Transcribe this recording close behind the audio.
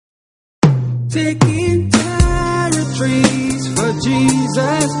taking territories for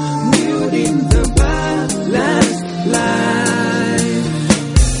Jesus, building the balanced life.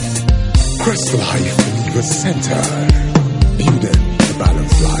 Christ Life Youth Center, building the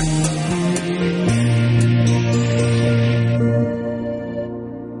balanced life.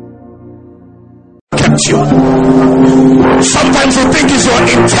 Kept you. Sometimes you think it's your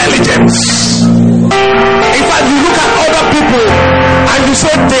intelligence. In fact, you look at other people and you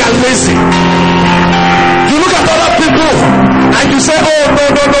say they are lazy. You look at other people and you say, oh, no,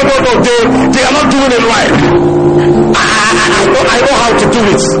 they are not doing it right. I know how to do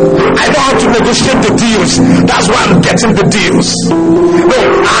it. I know how to negotiate the deals. That's why I'm getting the deals. No,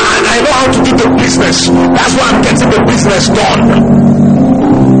 I know how to do the business. That's why I'm getting the business done.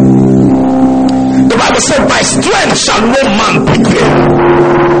 The Bible said, by strength shall no man prevail.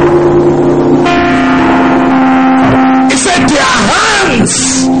 It said their hands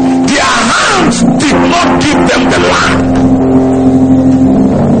did not give them the land.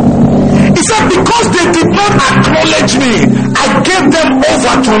 He said, because they did not acknowledge me, I gave them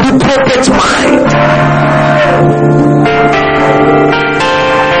over to reprobate mind.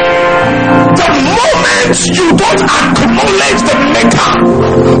 The moment you don't acknowledge the maker,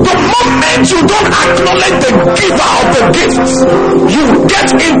 the moment you don't acknowledge the giver of the gift, you get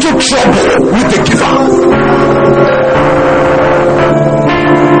into trouble with the giver.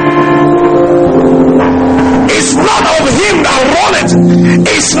 It's not of him that runneth,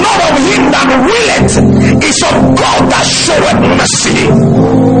 it's not of him that willeth, it's of God that showeth mercy.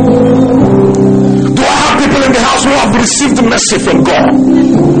 Do I have people in the house who have received mercy from God?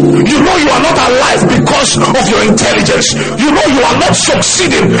 You know you are not alive because of your intelligence. You know you are not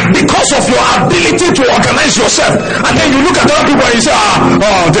succeeding because of your ability to organize yourself. And then you look at other people and you say,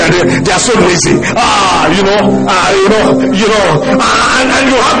 they are so lazy. And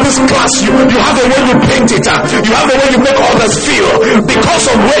you have this class, you have the way you paint it, you have the way you make others feel because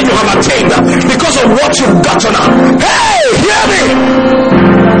of where you have attained, because of what you've gotten. Hey, hear me!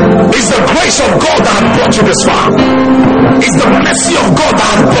 It's the grace of God that has brought you this far. It's the mercy of God that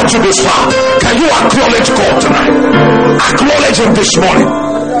has brought you this far. Can you acknowledge God tonight? Acknowledge Him this morning.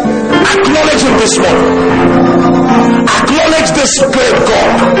 Acknowledge Him this morning. Acknowledge this great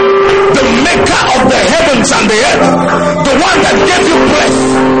God, the maker of the heavens and the earth, the one that gave you breath,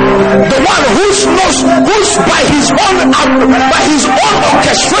 the one who's by his own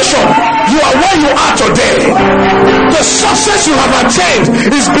orchestration you are where you are today. The success you have attained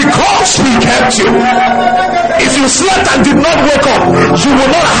is because He kept you. If you slept and did not wake up, you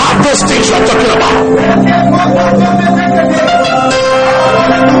will not have those things you are talking about.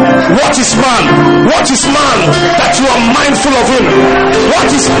 What is man? What is man that you are mindful of him? What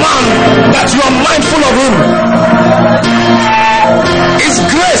is man that you are mindful of him? It's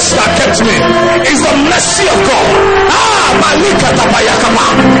grace that kept me. It's the mercy of God. I lay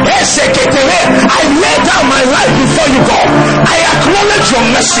down my life before you, God. I acknowledge your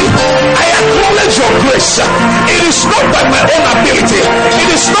mercy. I acknowledge your grace. It is not by my own ability. It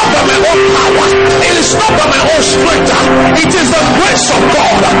is not by my own power. It is not by my own strength. It is the grace of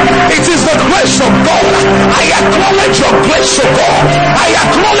God. It is the grace of God. I acknowledge your grace, O God. I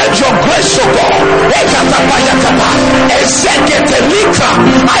acknowledge your grace, O God. I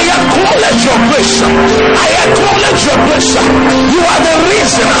acknowledge your grace. I acknowledge your grace. You are the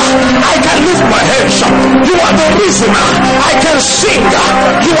reason I can lift my hands. You are the reason I can sing.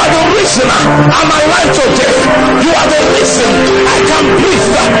 You are the reason I'm alive today. You are the reason I can breathe.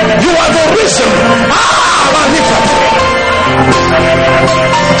 You are the reason.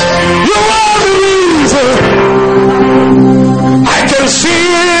 You are the reason I can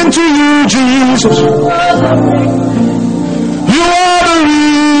sing to you, Jesus. You are the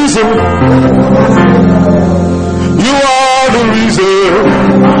reason. You are the reason.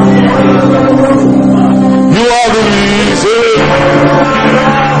 You are the reason.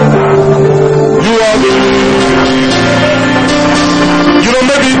 You are the reason. You know,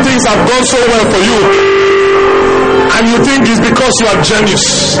 maybe things have gone so well for you, and you think it's because you are genius.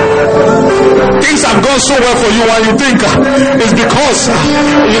 Things have gone so well for you and you think it's because,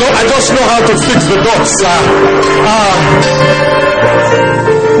 I just know how to fix the dots.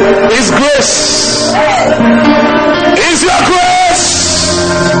 It's grace. It's your grace.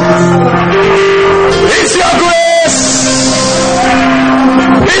 It's your grace.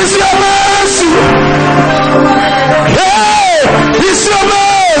 It's your mercy. Hey, it's your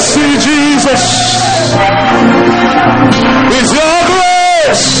mercy, Jesus. It's your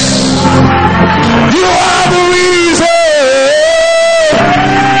grace. You are the reason.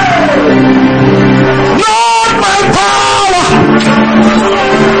 Not my power.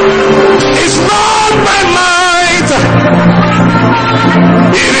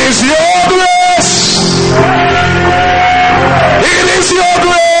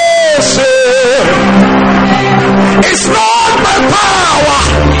 power.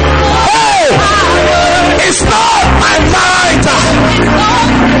 Hey, it's not my might.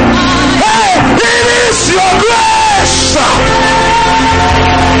 Hey, it is your grace.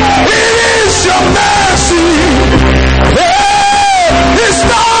 It is your mercy. Hey, it's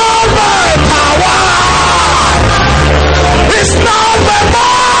not my power. It's not my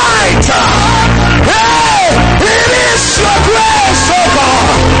might. Hey, it is your grace, oh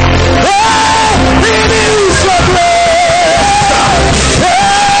God. Hey, it is your grace.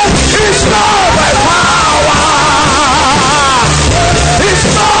 Hey, it's not my power. It's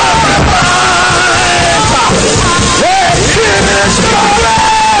not my might. Hey, it is your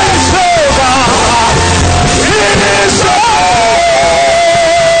grace, oh God. It is your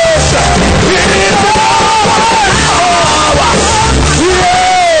grace. It is not my power. Yeah,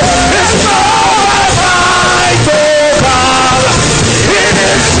 it's not my might, oh God. It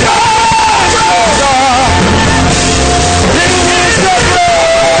is your grace, oh God. It is your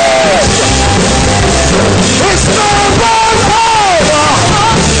grace. It's not my power.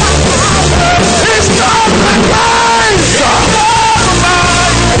 It's not my might.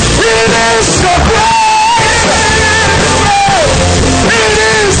 It is your grace. It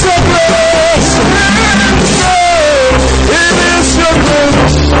is your grace. It is your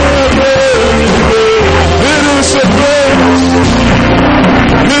grace. It is your grace.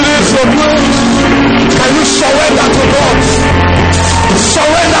 It is your grace. Can you surrender to God?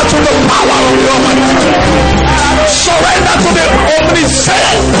 Surrender to the power of God. Surrender to the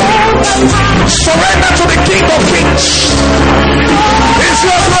omniscient. Surrender to the King of Kings. It's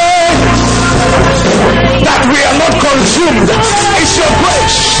your grace that we are not consumed. It's your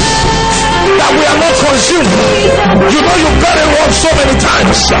grace that we are not consumed. You know you've got it wrong so many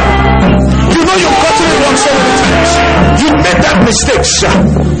times. You know you've gotten it wrong so many times. You made that mistake,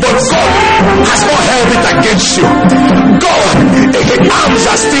 but God has not held it against you. God, His arms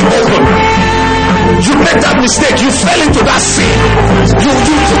are still open. You made that mistake. You fell into that sin. You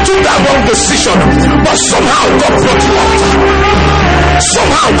took that wrong decision, but somehow God brought you out.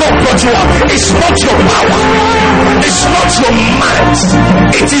 Somehow God brought you up. It's not your power. It's not your might.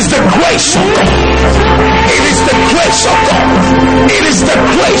 It is the grace of God. It is the grace of God. It is the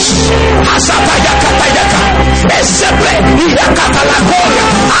grace. Asata yakata yaka. Esebre yakata la gloria.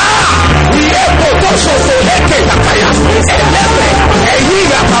 Yebo doso foleke yakaya. Elebre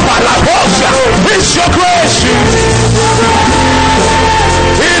eyiga babala bosia. It's your grace.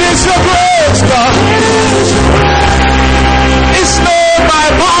 It is your grace, God. It's not my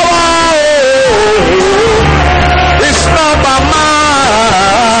power. It's not my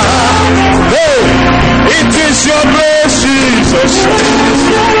mind. Hey, it is your grace, Jesus.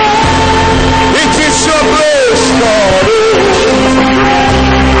 It is your grace, God.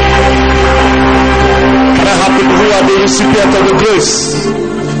 Can I have people who are the recipient of the grace?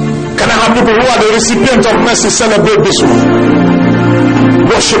 Can I have people who are the recipient of mercy celebrate this one?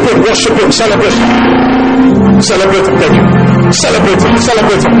 Worship Him, celebrate Him. Celebrate Him, thank you. Celebrate Him,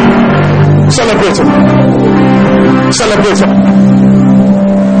 celebrate Him. Celebrate Him. Celebrate Him.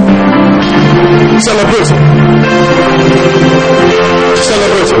 Celebrate Him.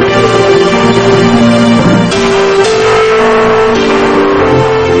 Celebrate Him.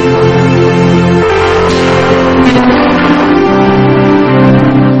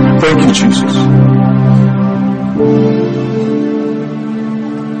 Thank you, Jesus.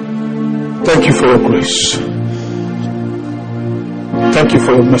 Thank you for your grace. Thank you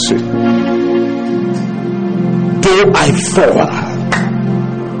for your mercy. Though I fall,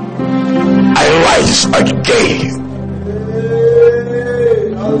 I rise again.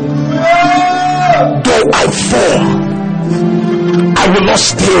 Though I fall, I will not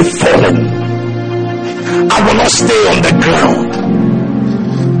stay fallen. I will not stay on the ground.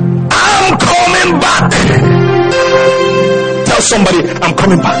 I'm coming back. Tell somebody, I'm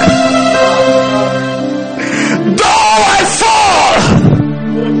coming back. Though I fall,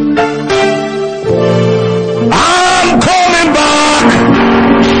 I'm coming back.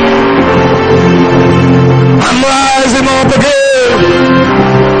 I'm rising up again.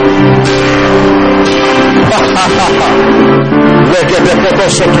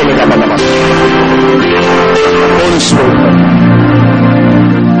 Holy Spirit.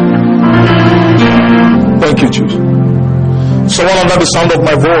 Thank you, Jesus. Someone under the sound of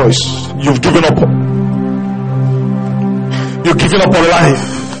my voice, you've given up. You've given up on life.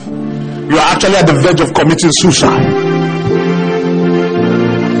 You are actually at the verge of committing suicide.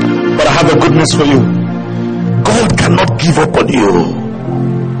 But I have a good news for you. God cannot give up on you.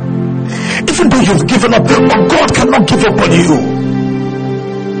 Even though you've given up, but God cannot give up on you.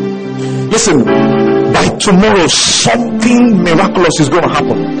 Listen, by By tomorrow, something miraculous is going to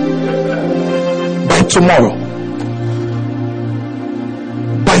happen. By tomorrow.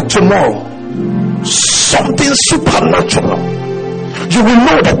 By tomorrow, something supernatural. You will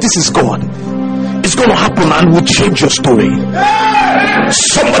know that this is God. It's going to happen and will change your story.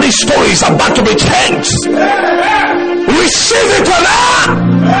 Somebody's story is about to be changed. Receive it now.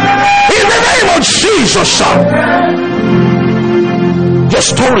 In the name of Jesus, son. Your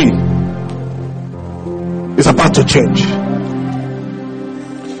story is about to change.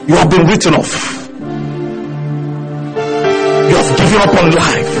 You have been written off. You have given up on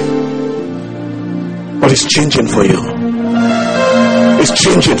life. But it's changing for you. It's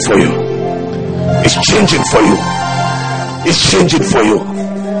changing for you. It's changing for you. It's changing for you.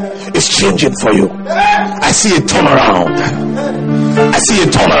 It's changing for you. I see a turnaround. I see a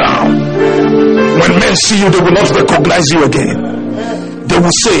turnaround. When men see you, they will not recognize you again. They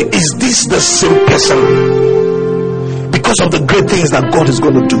will say, is this the same person? Because of the great things that God is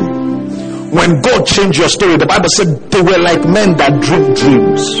going to do. When God changed your story, the Bible said they were like men that dream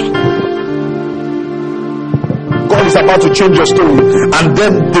dreams. God is about to change your story, and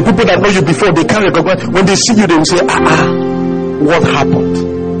then the people that know you before, they can't recognize. When they see you, they will say, what happened?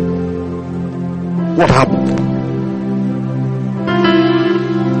 What happened?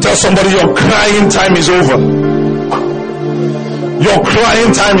 Tell somebody your crying time is over. Your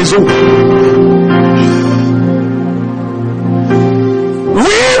crying time is over.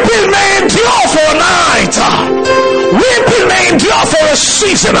 Weeping may endure for a night. Weeping may endure for a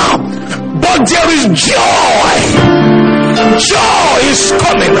season. But there is joy. Joy is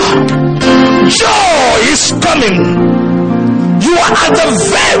coming. Joy is coming. You are at the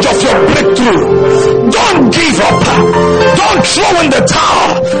verge of your breakthrough. Don't give up. Don't throw in the towel.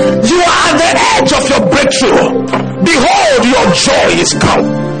 You are at the edge of your breakthrough. Behold, your joy is come.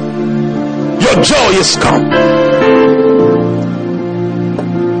 Your joy is come.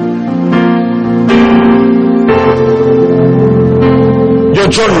 Your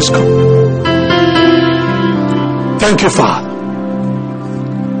joy is come. Thank you, Father.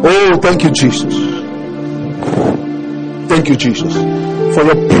 Oh, thank you, Jesus. Thank you, Jesus, for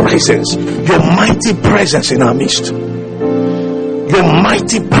your presence, your mighty presence in our midst. Your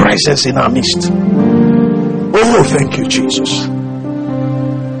mighty presence in our midst. Oh, thank you, Jesus.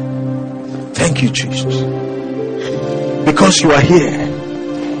 Thank you, Jesus. Because you are here.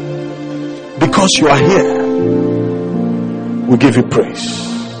 Because you are here, we give you praise.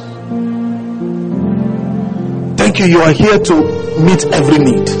 Thank you. You are here to meet every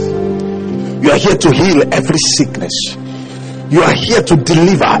need. You are here to heal every sickness. You are here to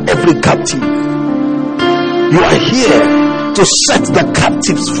deliver every captive. You are here to set the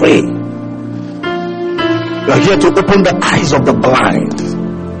captives free. You are here to open the eyes of the blind.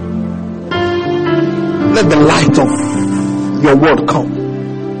 Let the light of your word come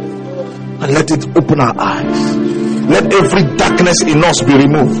and let it open our eyes. Let every darkness in us be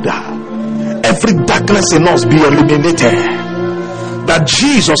removed. Every darkness in us be eliminated. That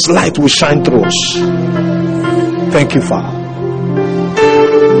Jesus' light will shine through us. Thank you, Father.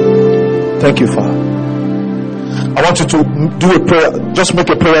 Thank you, Father. I want you to do a prayer. Just make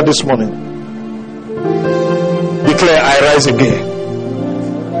a prayer this morning. Declare, I rise again.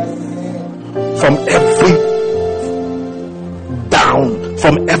 From every down,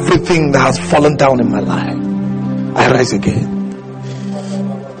 from everything that has fallen down in my life, I rise again.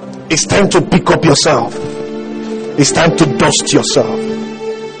 It's time to pick up yourself. It's time to dust yourself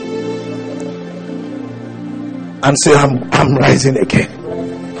and say, I'm rising again.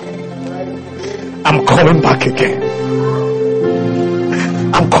 I'm coming back again.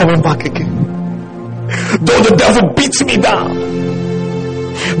 I'm coming back again. Though the devil beats me down,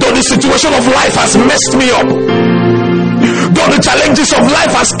 though the situation of life has messed me up, though the challenges of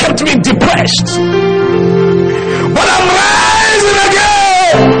life has kept me depressed, but I'm rising again.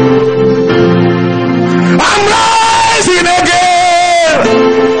 I'm rising again.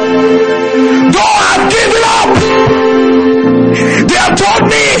 Though I've given up, they have told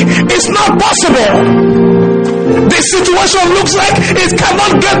me it's not possible. The situation looks like it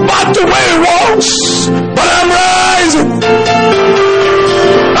cannot get back to where it was. But I'm rising.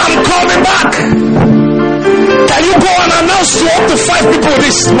 I'm coming back. Can you go and announce to up to 5 people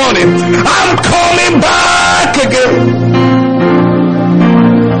this morning? I'm coming back again.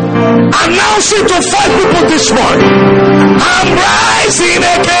 Announce it to 5 people this morning. I'm rising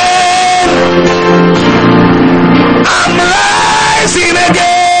again. I'm rising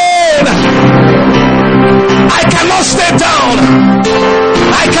again. I cannot stay down.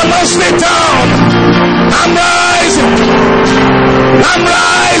 I cannot stay down. I'm rising. I'm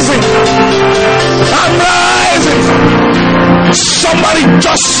rising. I'm I'm rising. Somebody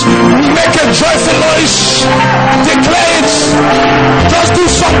just make a joyful noise. Declare it. Just do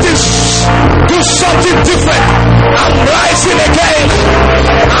something. Do something different. I'm rising again.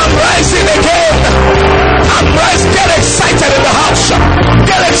 I'm rising again. I'm rising. Get excited in the house.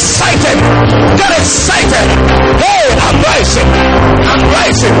 Get excited. Get excited. Hey, I'm rising. I'm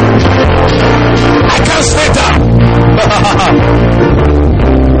rising. I can't stay down.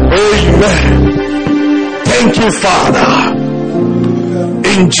 Amen. Thank you, Father.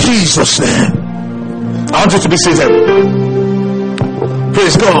 In Jesus' name. I want you to be seated.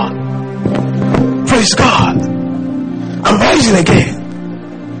 Praise God. Praise God. I'm rising again.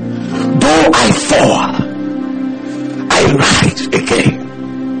 Though I fall, I rise again.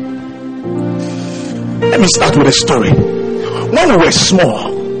 Let me start with a story. When we were small,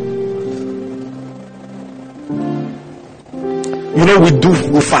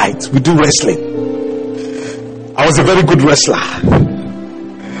 we fight, we do wrestling. I was a very good wrestler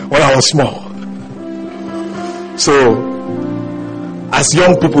when I was small. So, as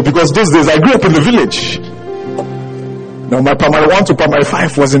young people, because those days I grew up in the village. Now, my primary 1 to primary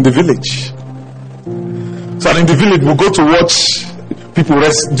 5 was in the village. So, in the village, we go to watch people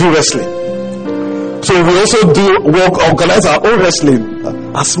do wrestling. So, we also organize our own wrestling,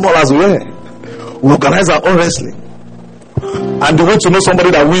 as small as we were. We organize our own wrestling. And the way to know somebody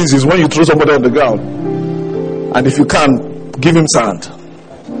that wins is when you throw somebody on the ground. And if you can, give him sand.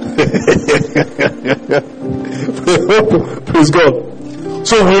 Praise God.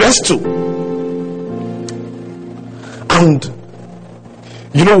 So we wrestle. And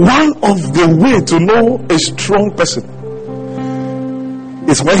one of the way to know a strong person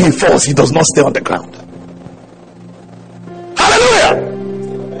is when he falls, he does not stay on the ground. Hallelujah.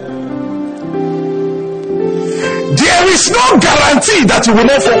 There is no guarantee that you will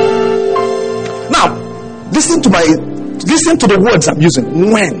not fall. Now, listen to the words I'm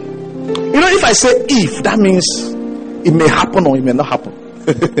using. When. If I say if, that means it may happen or it may not happen.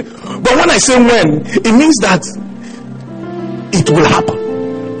 But when I say when, it means that it will happen.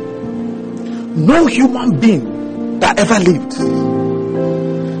 No human being that ever lived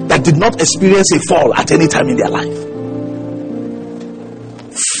that did not experience a fall at any time in their life.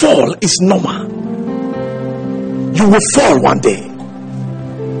 Fall is normal. You will fall one day.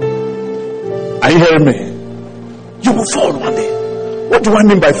 Are you hearing me? You will fall one day. What do I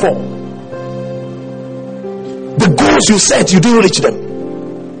mean by fall? The goals you set, you didn't reach them.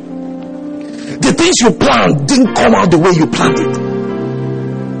 The things you planned didn't come out the way you planned it.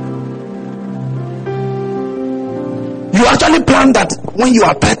 You actually planned that when you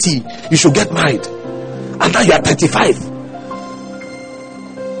are 30, you should get married. And now you are 35.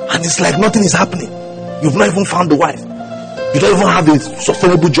 And it's like nothing is happening. You've not even found the wife. You don't even have a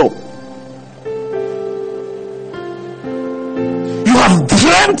sustainable job. You have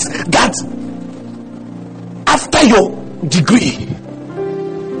dreamt that after your degree,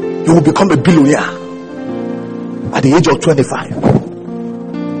 you will become a billionaire at the age of 25.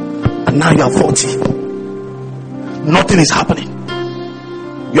 And now you are 40. Nothing is happening.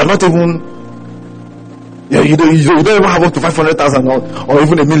 You are not even, you don't even have up to 500,000 or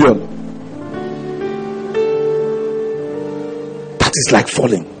even $1 million. That is like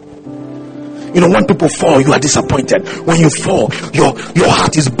falling. When people fall, you are disappointed. When you fall, your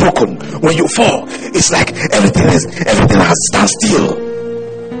heart is broken. When you fall, it's like everything has stand still.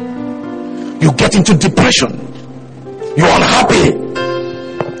 You get into depression. You are unhappy.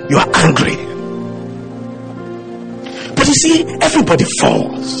 You are angry. But you see, everybody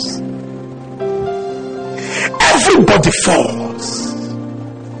falls. Everybody falls.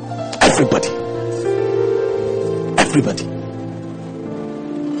 Everybody.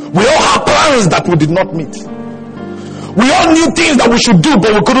 We all have plans that we did not meet. We all knew things that we should do,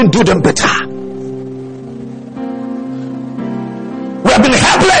 but we couldn't do them better. We have been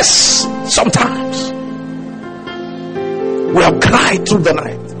helpless sometimes. We have cried through the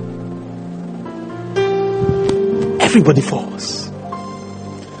night. Everybody falls.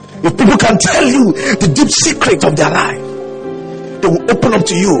 If people can tell you the deep secret of their life, they will open up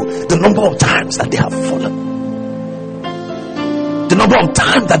to you the number of times that they have fallen. The number of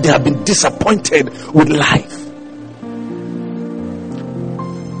times that they have been disappointed with life.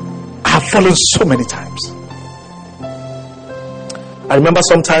 I have fallen so many times. I remember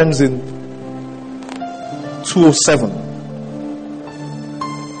sometimes in 2007,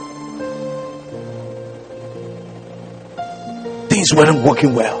 things weren't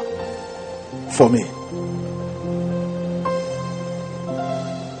working well for me.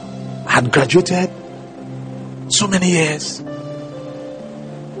 I had graduated so many years.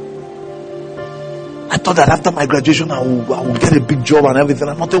 I thought that after my graduation, I would get a big job and everything,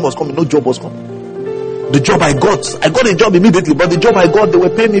 and nothing was coming. No job was coming. The job I got a job immediately, but the job I got, they were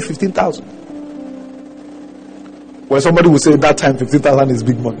paying me 15,000. When somebody would say that time 15,000 is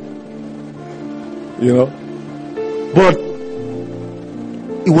big money, you know, but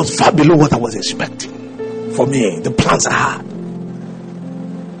it was far below what I was expecting for me. The plans I had,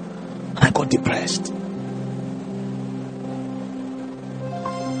 and I got depressed.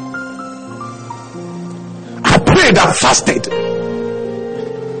 I prayed and fasted.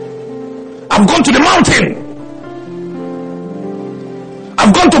 I've gone to the mountain.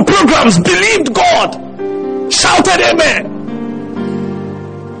 I've gone to programs, believed God, shouted amen,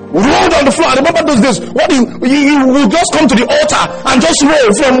 rolled on the floor. I remember those days. What you will just come to the altar and just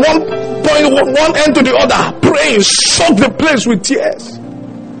roll from one end to the other, praying, shock the place with tears,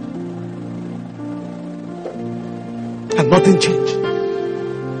 and nothing changed.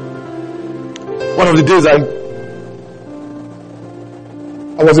 One of the days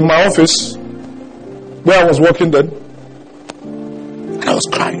I was in my office where I was working then, and I was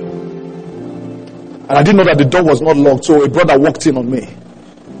crying. And I didn't know that the door was not locked, so a brother walked in on me.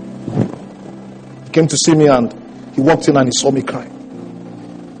 He came to see me and he walked in and he saw me crying.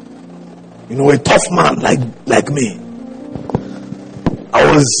 You know, a tough man like me. I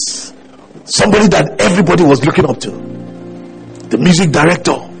was somebody that everybody was looking up to. The music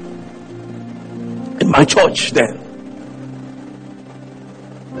director in my church then.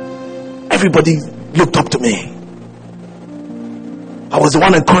 Everybody looked up to me. I was the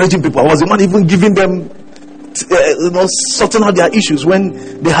one encouraging people. I was the one even giving them, sorting out their issues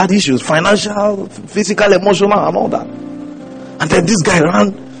when they had issues, financial, physical, emotional, and all that. And then this guy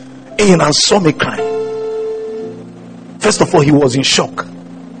ran in and saw me crying. First of all, he was in shock.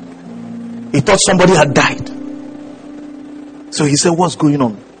 He thought somebody had died. So he said, "What's going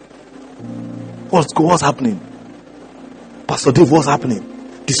on? What's happening? Pastor Dave, what's happening?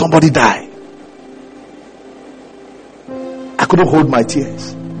 Did somebody die?" I couldn't hold my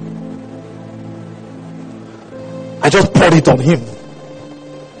tears. I just poured it on him.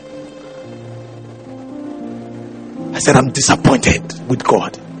 I said, "I'm disappointed with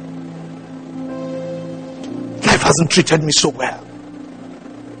God. Life hasn't treated me so well.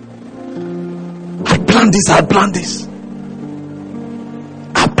 I planned this, I planned this.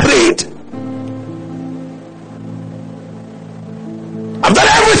 I prayed. I've done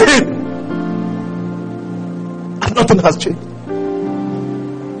everything. And nothing has changed.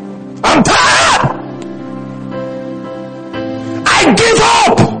 I'm tired. I give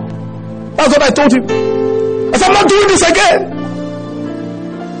up." That's what I told him. I said, "I'm not doing this again.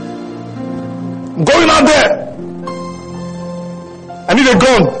 I'm going out there. I need a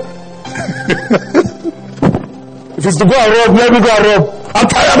gun. If it's to go and rob, let me go and rob. I'm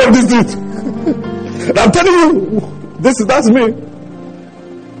tired of this dude." And I'm telling you, that's me.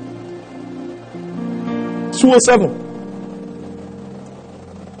 207.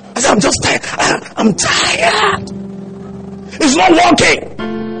 I said, "I'm just tired. I'm tired. It's not working."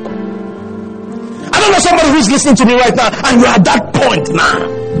 I don't know somebody who's listening to me right now, and you're at that point now.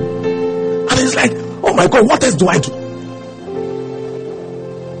 And it's like, "Oh my God, what else do I do?"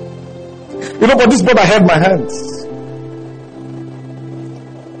 You know, but this brother held my hands.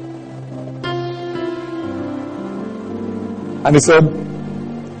 And he said,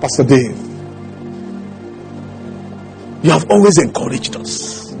 "Pastor Dave, you have always encouraged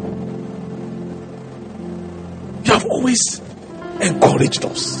us. You have always encouraged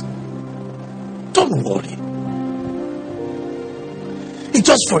us. Don't worry. It's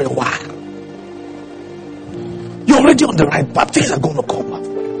just for a while. You're already on the right path. Things are going to come up."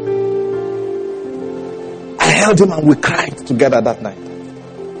 I held him and we cried together that night.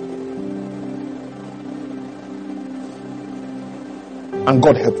 And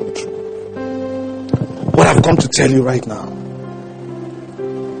God helped me through. What I've come to tell you right now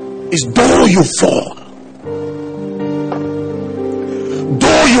is, though you fall,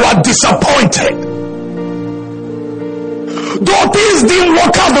 though you are disappointed, though things didn't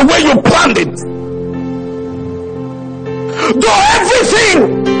work out the way you planned it, though everything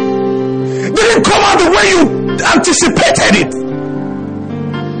didn't come out the way you anticipated it,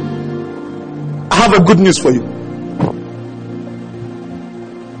 I have a good news for you.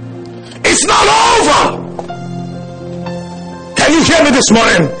 It's not over. Can you hear me this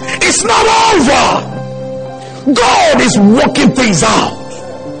morning? It's not over. God is working things out.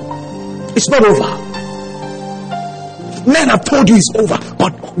 It's not over. Men have told you it's over,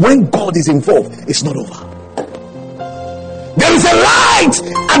 but when God is involved, it's not over. There is a light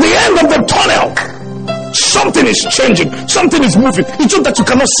at the end of the tunnel. Something is changing. Something is moving. It's just that you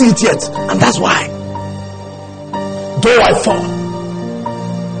cannot see it yet. And that's why Though I fall,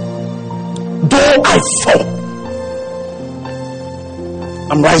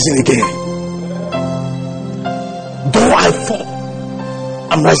 I'm rising again. Though I fall,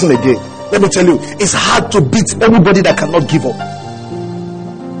 I'm rising again. Let me tell you, it's hard to beat anybody that cannot give up.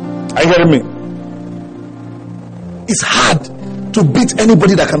 Are you hearing me? It's hard to beat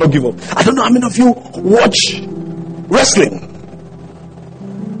anybody that cannot give up. I don't know how many of you watch wrestling.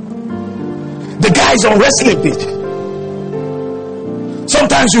 The guys on wrestling page.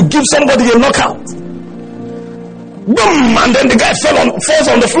 Sometimes you give somebody a knockout, boom, and then the guy falls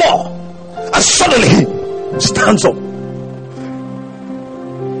on the floor, and suddenly he stands up.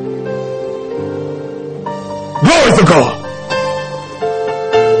 Glory to God.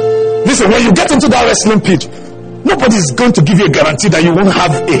 Listen, when you get into that wrestling pitch, nobody is going to give you a guarantee that you won't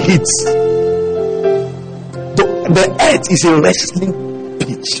have a hit. The earth is a wrestling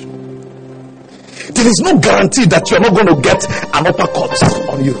pitch. There is no guarantee that you're not going to get an uppercut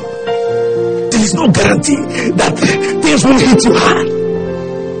on you. There is no guarantee that things won't hit you hard.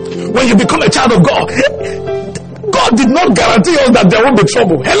 When you become a child of God, God did not guarantee us that there won't be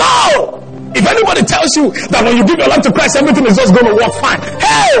trouble. Hello! If anybody tells you that when you give your life to Christ, everything is just going to work fine,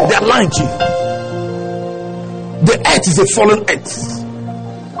 hey, they're lying to you. The earth is a fallen earth.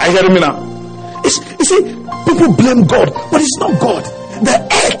 Are you hearing me now? You see, people blame God, but it's not God. The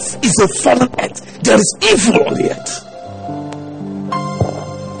earth is a fallen earth. There is evil on the earth.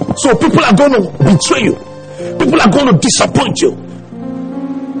 So people are going to betray you. People are going to disappoint you.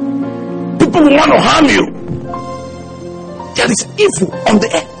 People will want to harm you. There is evil on the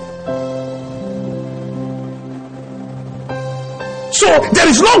earth. So there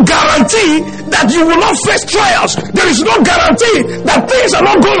is no guarantee that you will not face trials. There is no guarantee that things are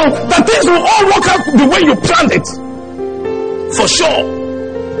not going to, that things will all work out the way you planned it. For sure.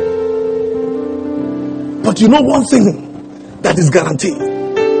 But you know one thing that is guaranteed,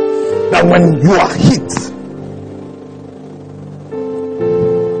 that when you are hit,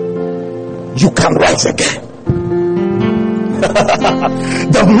 you can rise again.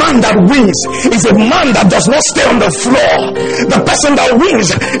 The man that wins is a man that does not stay on the floor. The person that wins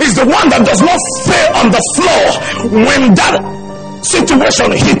is the one that does not stay on the floor. When that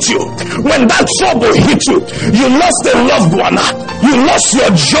situation hit you, when that trouble hit you, you lost a loved one, you lost your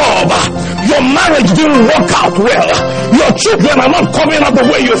job, your marriage didn't work out well, your children are not coming out the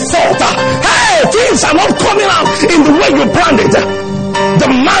way you thought, hey, things are not coming out in the way you planned it. The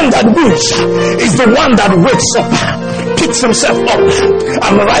man that wins is the one that wakes up, picks himself up,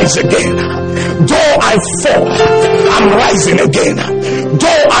 and rise again. Though I fall, I'm rising again.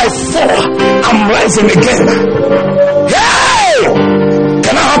 Though I fall, I'm rising again. Hey!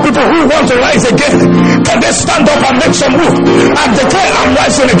 Can I have people who want to rise again? Can they stand up and make some move and declare, I'm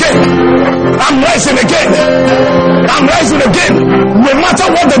rising again? I'm rising again. I'm rising again. No matter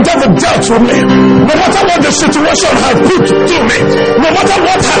what the devil dealt with me, no matter what the situation has put to me, no matter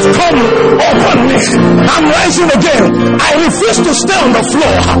what has come upon me, I'm rising again. I refuse to stay on the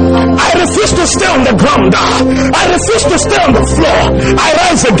floor. I refuse to stay on the ground. I refuse to stay on the floor. I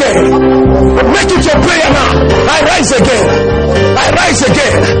rise again. Make it your prayer now. I rise again. I rise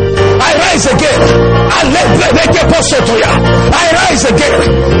again. I rise again. I rise again.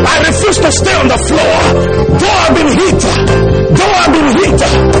 I refuse to stay on the floor. Though I've been hit, though I've been hit,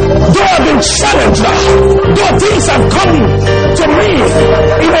 though I've been challenged, though things have come to me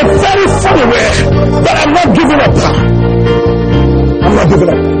in a very funny way, but I'm not giving up. I'm not giving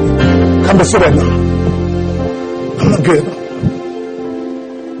up. Come before them now. I'm not giving up.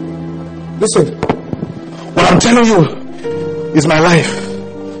 Listen, what I'm telling you is my life.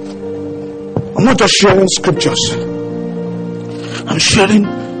 I'm not just sharing scriptures. I'm sharing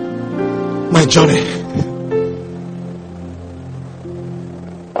my journey.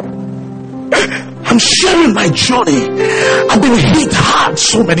 I'm sharing my journey. I've been hit hard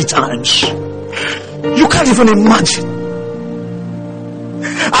so many times. You can't even imagine.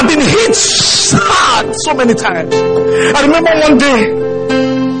 I've been hit hard so many times. I remember one day,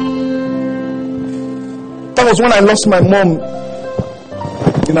 that was when I lost my mom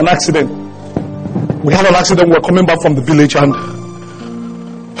in an accident. We had an accident. We were coming back from the village, and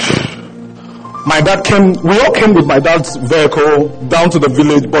my dad came. We all came with my dad's vehicle down to the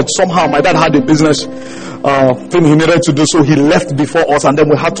village, but somehow my dad had a business thing he needed to do, so he left before us, and then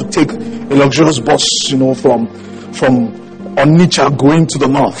we had to take a luxurious bus, from Onitsha going to the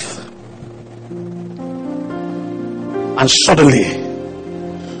north. And suddenly,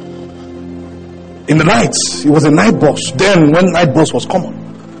 in the night, it was a night bus. Then, when night bus was common,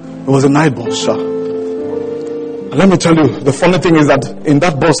 it was a night bus. And let me tell you, the funny thing is that in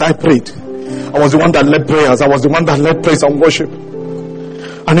that bus I prayed. I was the one that led prayers. I was the one that led praise and worship.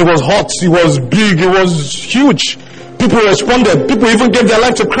 And it was hot. It was big. It was huge. People responded. People even gave their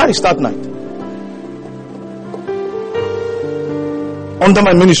life to Christ that night. Under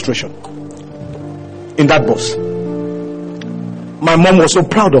my ministration. In that bus. My mom was so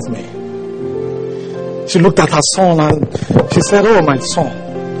proud of me. She looked at her son and she said, "Oh, my son.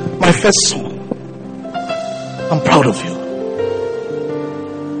 My first son. I'm proud of you."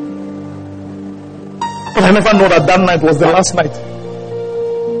 But I never know that that night was the last night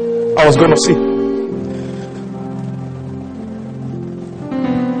I was going to see.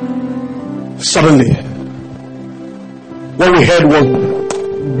 Suddenly, what we heard was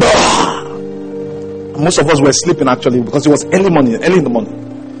bah! Most of us were sleeping actually because it was early in the morning.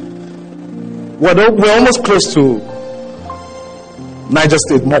 We're almost close to Niger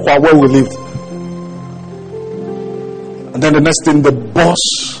State, Mokwa, where we lived. And then the next thing, the bus,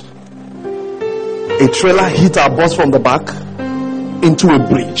 a trailer hit our bus from the back into a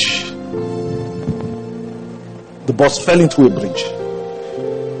bridge. The bus fell into a bridge.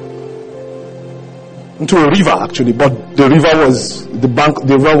 Into a river actually, but the river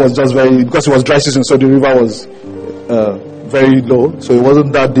was just very, because it was dry season, so the river was very low, so it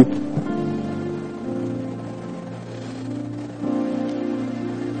wasn't that deep.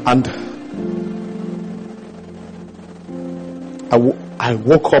 And I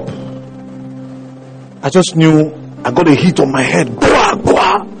woke up. I just knew I got a hit on my head. Blah,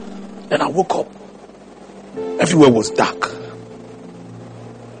 blah. Then I woke up. Everywhere was dark.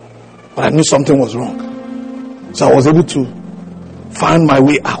 But I knew something was wrong. So I was able to find my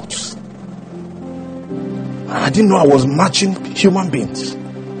way out. And I didn't know I was matching human beings.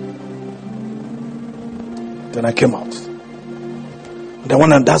 Then I came out.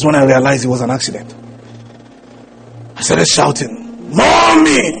 That's when I realized it was an accident. I started shouting,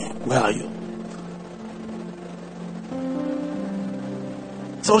 "Mommy, where are you?"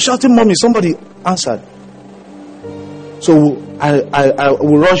 So I was shouting, "Mommy," somebody answered. So I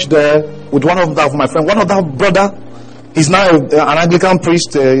rushed there with one of my friends. One of that brother, he's now an Anglican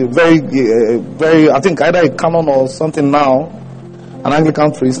priest, very, I think either a canon or something now, an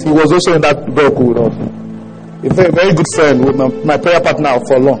Anglican priest. He was also in that vehicle with us. A very, very good friend with my prayer partner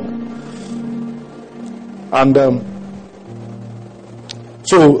for long. And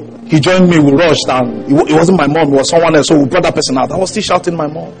so he joined me, we rushed, and it wasn't my mom, it was someone else. So we brought that person out. I was still shouting my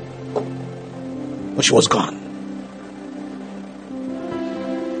mom. But she was gone.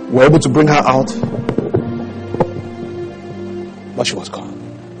 We were able to bring her out. But she was gone.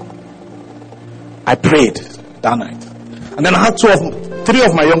 I prayed that night. And then I had three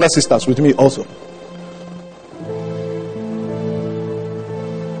of my younger sisters with me also.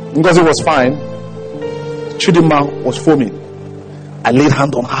 Because it was fine, Chidima was foaming. I laid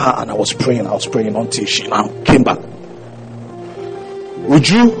hand on her and I was praying until she now came back.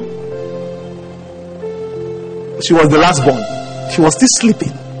 Uju, she was the last born. She was still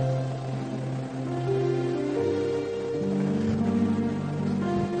sleeping.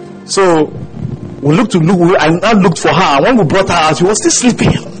 So I now looked for her, and when we brought her out, she was still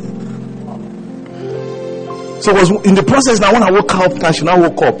sleeping. So it was in the process now when I woke up, and she now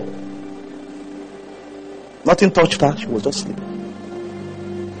woke up. Nothing touched her, she was just sleeping.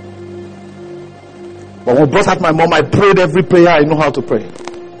 But when we brought out my mom, I prayed every prayer I know how to pray.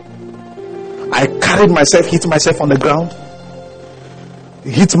 I carried myself, hit myself on the ground,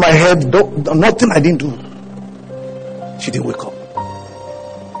 hit my head, nothing I didn't do. She didn't wake up.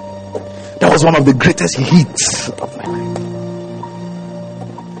 That was one of the greatest hits of my life.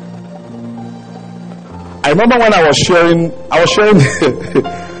 I remember when I was sharing a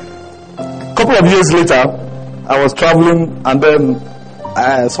couple of years later, I was traveling, and then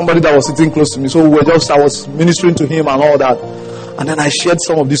somebody that was sitting close to me, so I was ministering to him and all that, and then I shared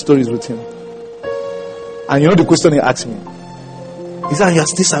some of these stories with him. And you know the question he asked me? He said, "You are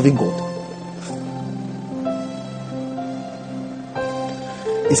still serving God?"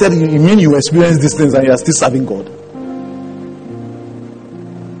 He said, "You mean you experience these things and you are still serving God?"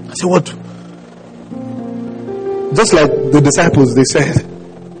 I said, "What?" Just like the disciples, they said,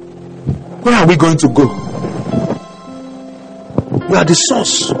 "Where are we going to go? We are the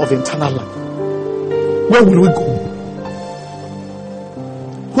source of eternal life. Where will we go?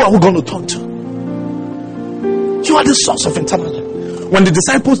 Who are we going to turn to? You are the source of eternal life." When the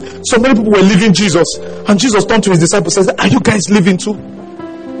disciples, so many people were leaving Jesus, and Jesus turned to his disciples and said, "Are you guys leaving too?"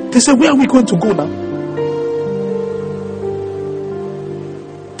 They said, "Where are we going to go now?"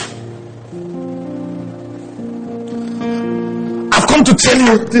 I've come to tell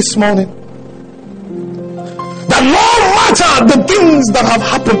you this morning that no matter the things that have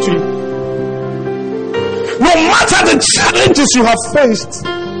happened to you, No matter the challenges you have faced,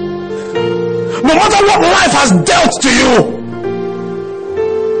 no matter what life has dealt to you,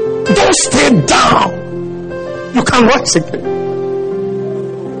 don't stay down. You can rise again.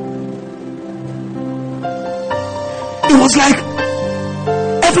 It was like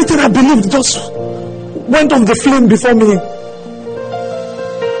everything I believed just went off the flame before me.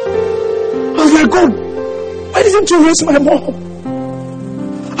 I was like, God, why didn't you raise my mom?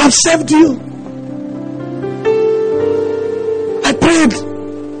 I've served you. I prayed.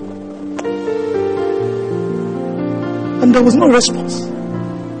 And there was no response.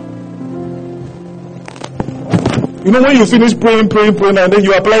 You know, when you finish praying, and then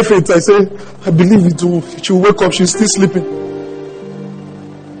you apply faith, I say, I believe it will. She'll wake up, she's still sleeping.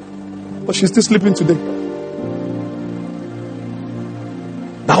 But she's still sleeping today.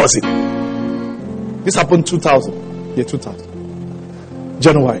 That was it. This happened 2000. Yeah, 2000.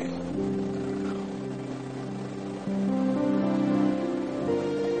 January.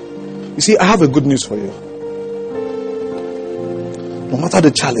 You see, I have a good news for you. No matter the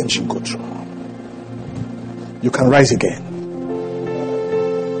challenge you go through, you can rise again.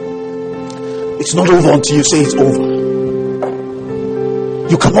 It's not over until you say it's over.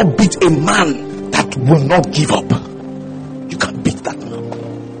 You cannot beat a man that will not give up. You can't beat that man.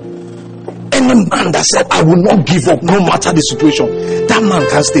 Any man that said, I will not give up no matter the situation, that man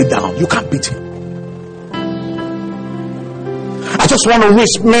can stay down. You can't beat him. I just want to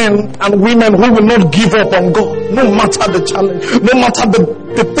raise men and women who will not give up on God, no matter the challenge, no matter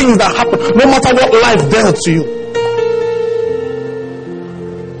the things that happen, no matter what life dealt to you.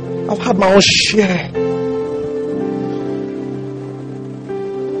 I've had my own share.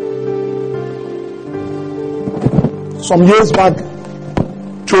 Some years back,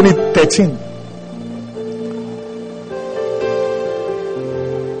 2013,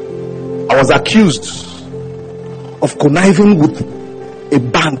 I was accused of conniving with a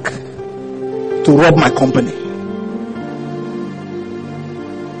bank to rob my company.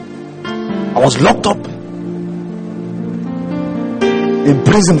 I was locked up in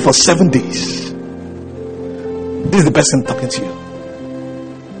prison for 7 days. This is the person talking to you.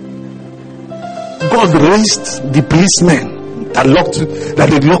 God raised the policemen that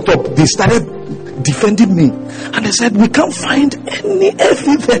they locked up. They started defending me, and they said, we can't find any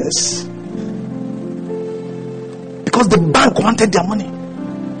evidence, because the bank wanted their money.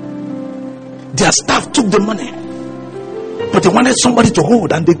 Their staff took the money, but they wanted somebody to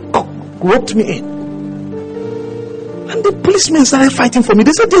hold, and they roped me in. And the policemen started fighting for me.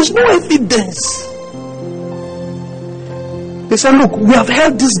 They said, there's no evidence. They said, look, we have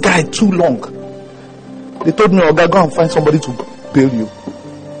held this guy too long. They told me, okay, go and find somebody to bail you.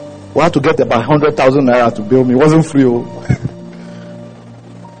 We had to get about 100,000 naira to bail me. It wasn't free.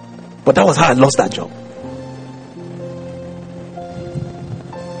 But that was how I lost that job.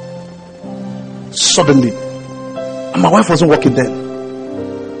 Suddenly, and my wife wasn't working then.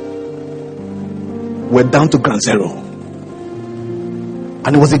 We're down to ground zero.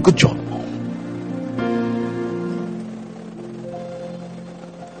 And it was a good job.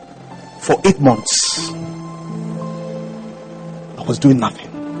 For 8 months, I was doing nothing.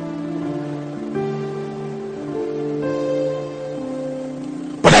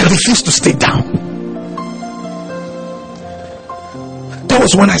 But I refused to stay down. That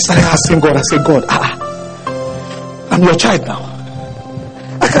was when I started asking God. I said, God, I'm your child now.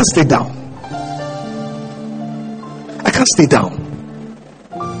 I can't stay down. I can't stay down.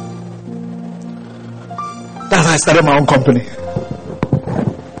 That's how I started my own company.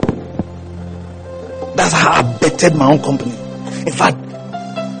 That's how I bettered my own company. In fact,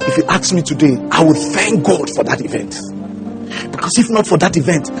 if you ask me today, I would thank God for that event. Because if not for that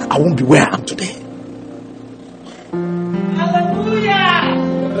event, I won't be where I am today. Hallelujah!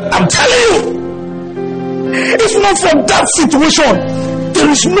 I'm telling you, if not for that situation, there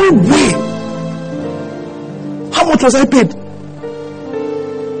is no way. How much was I paid?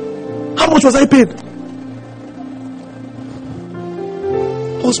 How much was I paid?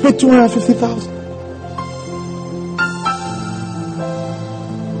 I was paid 250,000.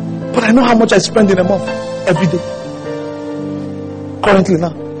 But I know how much I spend in a month, every day. Currently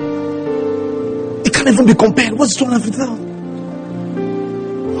now. It can't even be compared. What's 250,000?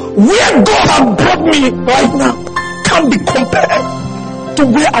 Where God has brought me right now can't be compared to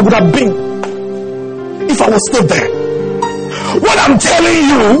where I would have been if I was still there. What I'm telling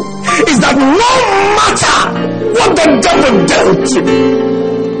you is that no matter what the devil dealt you,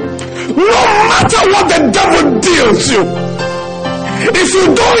 no matter what the devil deals you, if you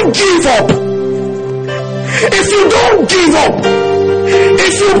don't give up, if you don't give up,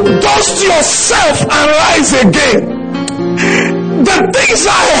 If you dust yourself and rise again, the things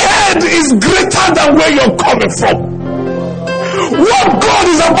ahead is greater than where you're coming from. What God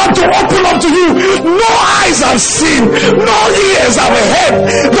is about to open up to you, no eyes have seen, no ears have heard.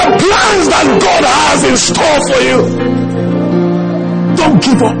 The plans that God has in store for you. Don't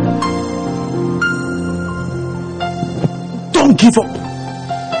give up. Don't give up.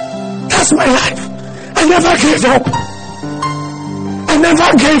 That's my life. I never gave up. I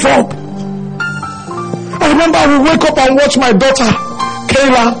never gave up. I remember I would wake up and watch my daughter,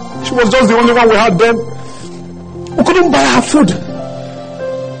 Kayla. She was just the only one we had then. We couldn't buy her food.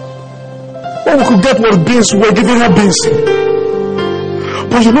 What we could get was beans. We were giving her beans.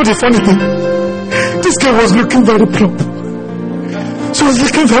 But you know the funny thing? This girl was looking very plump. She was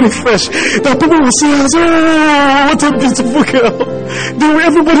looking very fresh. That people were saying, oh, what a beautiful girl.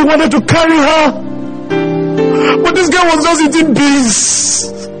 Everybody wanted to carry her. But this girl was just eating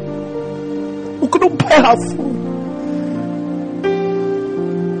beans. We couldn't buy her food.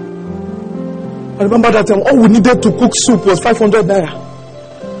 I remember that time, all we needed to cook soup was 500 naira.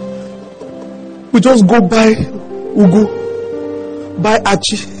 We just go buy ugu, buy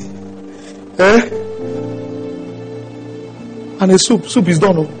achi, and a soup. Soup is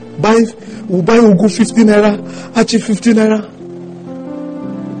done. We'll buy ugu 15 naira, achi 15 naira.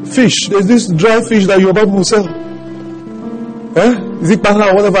 Fish, there's this dry fish that your Bible will sell. Is it panga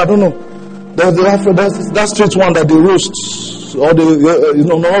or whatever? I don't know. That straight one that they roast, or the is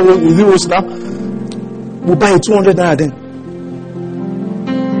it roast now? We'll buy a 200 naira then.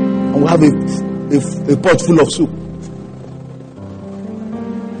 And we'll have a pot full of soup.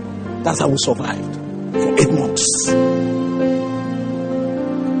 That's how we survived for 8 months.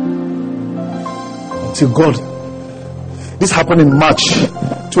 Until God. This happened in March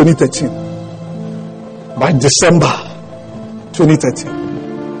 2013. By December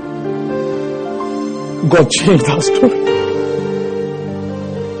 2013, God changed our story.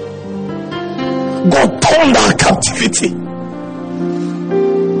 God turned our captivity.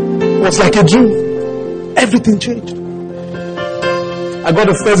 It was like a dream. Everything changed. I got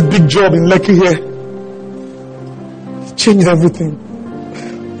the first big job in Lekki here. It changed everything.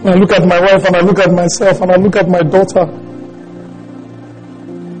 When I look at my wife and I look at myself and I look at my daughter,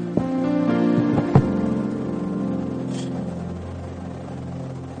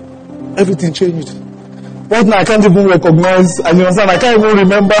 everything changed. Right now I can't even recognize, and you understand, I can't even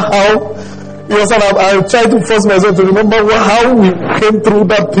remember how. You understand, I try to force myself to remember how we came through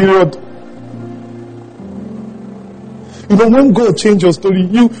that period. You know, when God changed your story,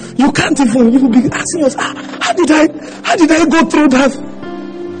 you can't even, you'll be asking yourself, how did I go through that?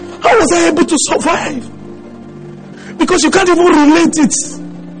 How was I able to survive? Because you can't even relate it.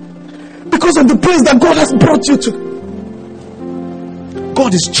 Because of the place that God has brought you to.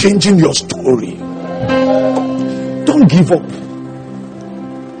 God is changing your story. Don't give up.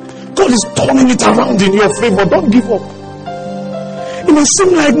 God is turning it around in your favor. Don't give up. It may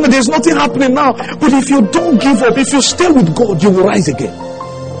seem like there's nothing happening now, but if you don't give up, if you stay with God, you will rise again.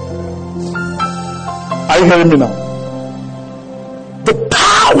 Are you hearing me now? The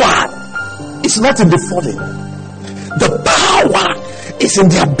power is not in the falling. The power is in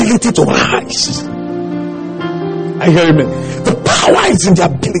the ability to rise. Are you hearing me? The power is in the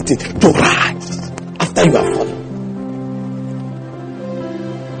ability to rise after you have fallen.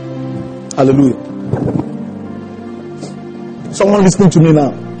 Hallelujah. Someone listening to me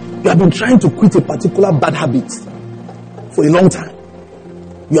now, you have been trying to quit a particular bad habit for a long time.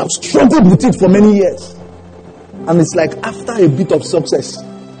 You have struggled with it for many years. And it's like after a bit of success,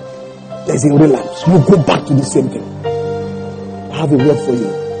 there's a relapse. You go back to the same thing. I have a word for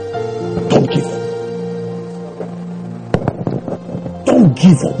you. Don't give up. Don't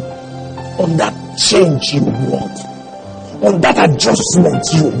give up on that change you want. On that adjustment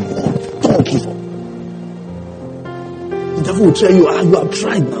you want. Don't give up. The devil will tell you, you have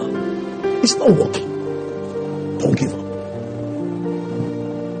tried now. It's not working. Don't give up.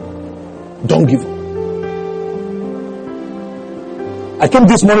 Don't give up. I came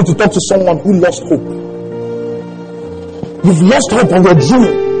this morning to talk to someone who lost hope. You've lost hope on your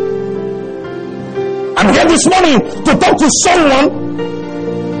dream. I'm here this morning to talk to someone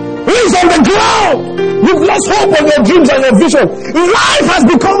who is on the ground. You've lost hope on your dreams and your vision. Life has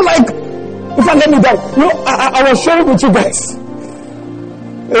become like, if I let me down. You know, I was sharing with you guys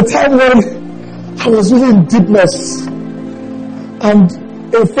a time when I was really in deepness, and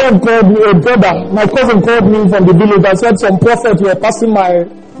a friend called me, a brother, my cousin called me from the village and said some prophets were passing my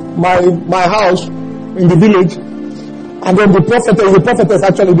house in the village. And then the prophetess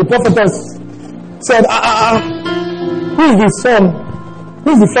said, who is the son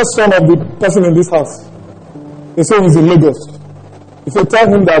Who's the first son of the person in this house? They say he's in Lagos. If you tell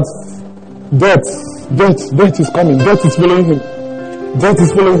him that death is coming, death is following him. Death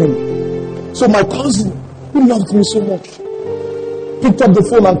is following him. So my cousin, who loved me so much, picked up the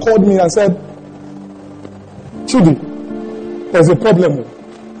phone and called me and said, Chidi, there's a problem.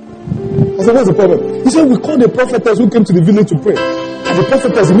 I said, what's the problem? He said, we called a prophetess who came to the village to pray. And the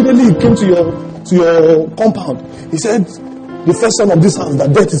prophetess immediately came to your compound. He said, the first son of this house,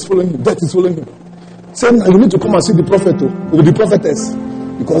 that death is following him. Death is following him. He said, now you need to come and see the prophet with the prophetess.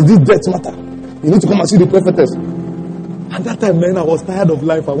 Because this death matter. You need to come and see the prophetess. At that time, man, I was tired of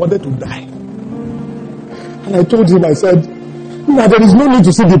life. I wanted to die. And I told him, I said, no, there is no need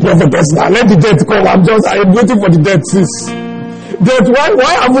to see the prophetess now. Let the death come. I am waiting for the death, sis. Death,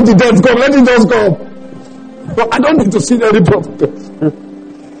 why haven't the death come? Let it just come. But I don't need to see any prophetess.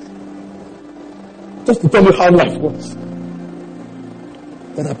 Just to tell you how life was.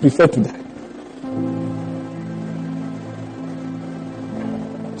 That I prefer to die.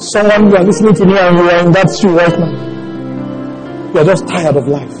 Someone, you are listening to me and you are in that shoe right now. You are just tired of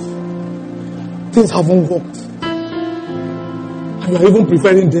life. Things haven't worked. And you are even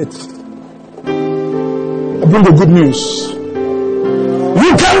preferring death. I bring the good news.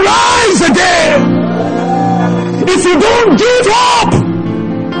 You can rise again. If you don't give up,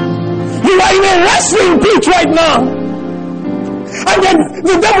 you are in a wrestling pitch right now. And then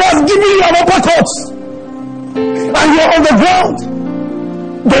the devil has given you an uppercut. And you are on the ground.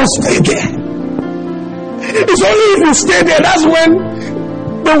 Don't stay there. It's only if you stay there, that's when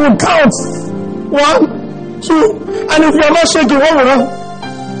they will count. 1, 2. And if you are not shaking, what will happen?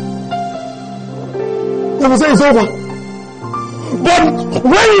 They will say it's over. But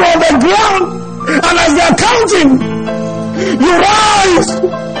when you are on the ground, and as they are counting, you rise.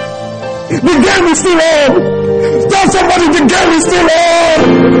 The game is still on. Tell somebody the game is still on.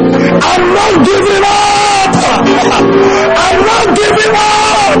 I'm not giving up. I'm not giving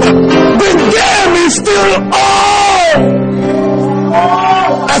up. The game is still on.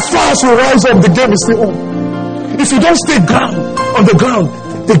 As far as you rise up, the game is still on. If you don't stay on the ground,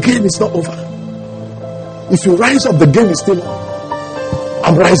 the game is not over. If you rise up, the game is still on.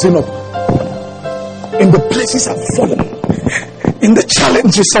 I'm rising up. In the places I've fallen, in the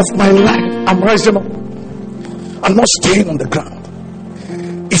challenges of my life, I'm rising up. I'm not staying on the ground.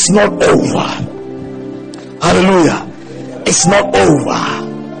 It's not over. Hallelujah. It's not over.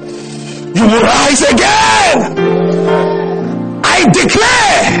 You will rise again. I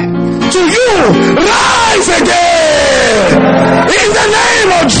declare to you, rise again. In the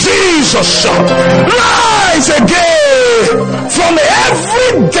name of Jesus, rise again. From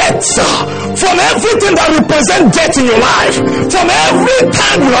every debt, from everything that represents death in your life, from every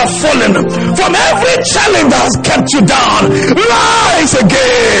time you have fallen, from every challenge that has kept you down, rise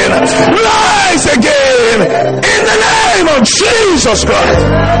again. Rise again. In the name of Jesus Christ.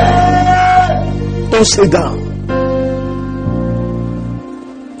 Don't stay down.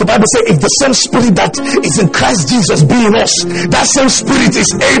 The Bible says if the same spirit that is in Christ Jesus be in us, that same spirit is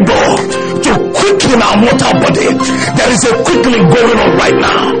able to quicken our mortal body. There is a quickening going on right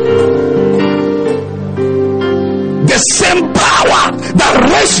now. The same power that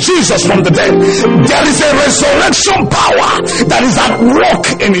raised Jesus from the dead, there is a resurrection power that is at work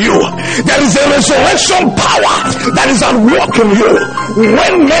in you. There is a resurrection power that is at work in you.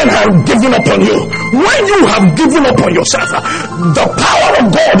 When men have given up on you, when you have given up on yourself, the power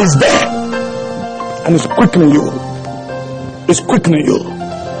of God is there and it's quickening you. It's quickening you.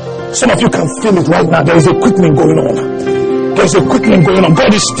 Some of you can feel it right now. There is a quickening going on. There is a quickening going on.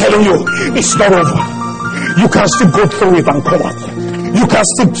 God is telling you it's not over. You can still go through it and come out. You can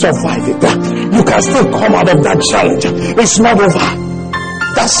still survive it. You can still come out of that challenge. It's not over.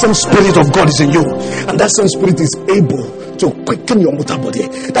 That same spirit of God is in you, and that same spirit is able to quicken your mortal body.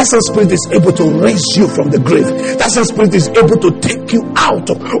 That same spirit is able to raise you from the grave. That same spirit is able to take you out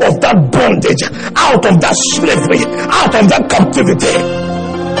of that bondage, out of that slavery, out of that captivity.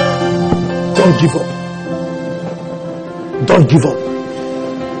 Don't give up. Don't give up.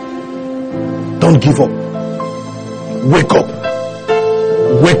 Don't give up. Wake up.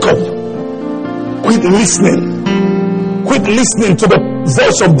 Wake up. Quit listening. Quit listening to the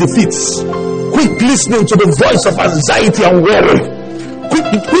voice of defeats. Quit listening to the voice of anxiety and worry.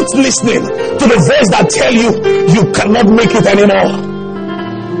 Quit listening to the voice that tell you you cannot make it anymore.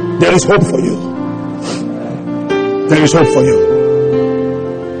 There is hope for you. There is hope for you.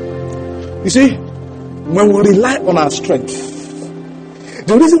 You see, when we rely on our strength,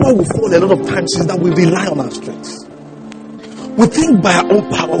 the reason why we fall a lot of times is that we rely on our strength. We think by our own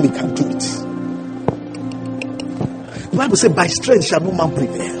power we can do it. The Bible says, by strength shall no man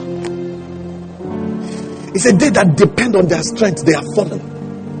prevail. He said, they that depend on their strength, they are fallen.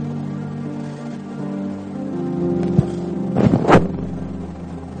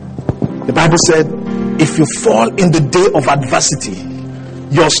 The Bible said, if you fall in the day of adversity,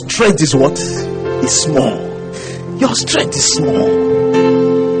 your strength is what? Is small. Your strength is small.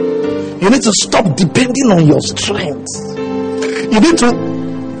 You need to stop depending on your strength. You need to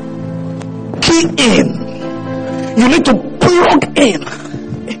key in. You need to plug in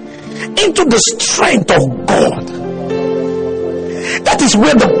into the strength of God. That is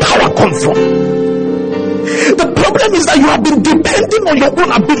where the power comes from. The problem is that you have been depending on your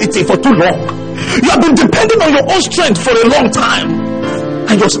own ability for too long. You have been depending on your own strength for a long time,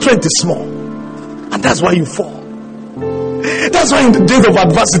 and your strength is small, and that's why you fall. That's why in the days of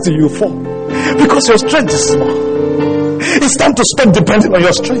adversity you fall, because your strength is small. It's time to stop depending on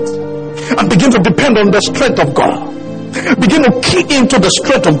your strength and begin to depend on the strength of God. Begin to key into the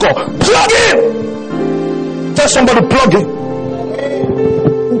strength of God. Plug in. Tell somebody, plug in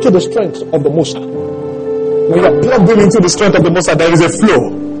into the strength of the Most High. When you are plugged in into the strength of the Most High, there is a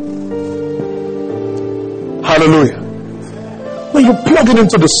flow. Hallelujah. When you plug it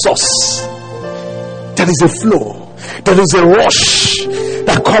into the source, there is a flow. There is a rush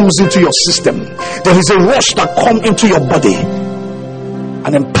that comes into your system. There is a rush that comes into your body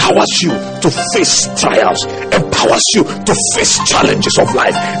and empowers you to face trials, empowers you to face challenges of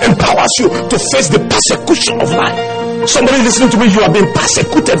life, empowers you to face the persecution of life. Somebody listening to me, you have been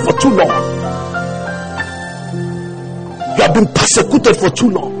persecuted for too long. You have been persecuted for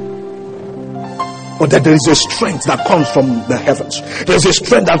too long. But that there is a strength that comes from the heavens. There is a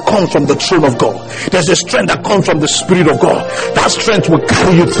strength that comes from the throne of God. There is a strength that comes from the Spirit of God. That strength will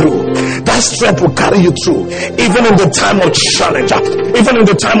carry you through. That strength will carry you through. Even in the time of challenge. Even in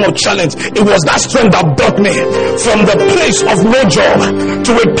the time of challenge, it was that strength that brought me from the place of no job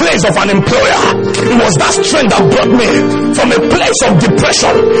to a place of an employer. It was that strength that brought me from a place of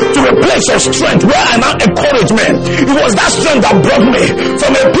depression to a place of strength where I now encourage men. It was that strength that brought me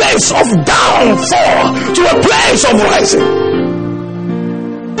from a place of downfall to a place of rising.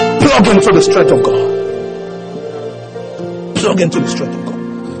 Plug into the strength of God. Plug into the strength of God.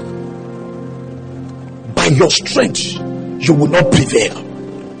 By your strength, you will not prevail.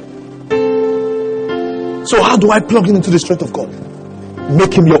 So how do I plug in into the strength of God?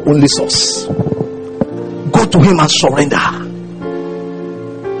 Make him your only source. Go to him and surrender.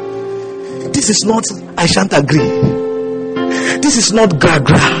 This is not I shan't agree. This is not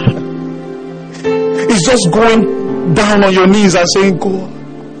gra-gra. It's just going down on your knees and saying, God,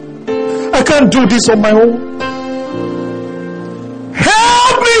 I can't do this on my own.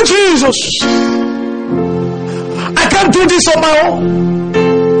 Help me, Jesus. I can't do this on my own.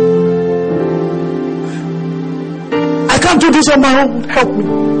 I can't do this on my own. Help me.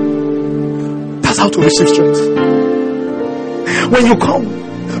 That's how to receive strength. When you come,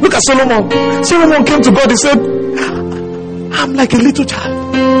 look at Solomon. Solomon came to God. He said, I'm like a little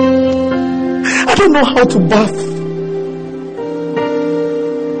child. I don't know how to bath.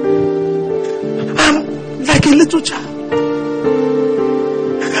 I'm like a little child.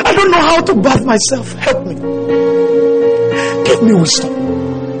 I don't know how to bath myself. Help me. Give me wisdom.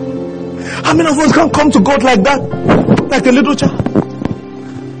 How many of us can come to God like that? Like a little child.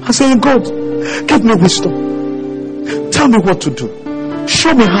 And saying, God, give me wisdom. Tell me what to do.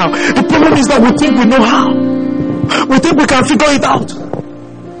 Show me how. The problem is that we think we know how. We think we can figure it out.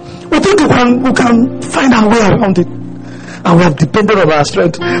 We think we can find our way around it. And we have depended on our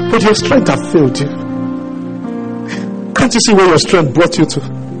strength. But your strength has failed you. Can't you see where your strength brought you to?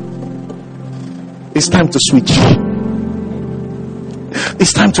 It's time to switch.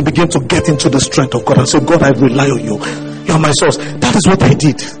 It's time to begin to get into the strength of God and say, God, I rely on you. You are my source. That is what I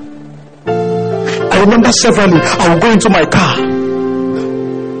did. I remember severally, I would go into my car.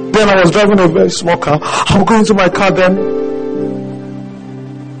 Then I was driving a very small car. I would go into my car then.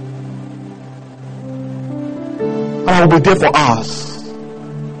 And I would be there for hours.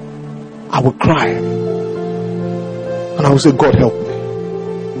 I would cry. And I would say, God, help me.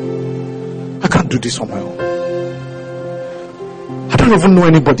 I can't do this on my own. I don't even know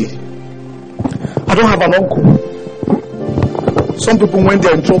anybody. I don't have an uncle. Some people, when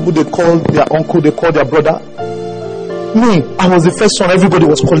they're in trouble, they call their uncle, they call their brother. Me, I was the first one. Everybody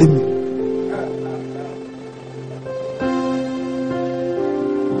was calling me.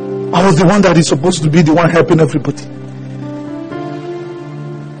 I was the one that is supposed to be the one helping everybody.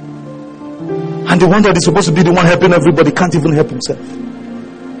 And the one that is supposed to be the one helping everybody can't even help himself.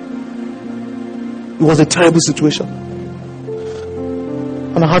 It was a terrible situation.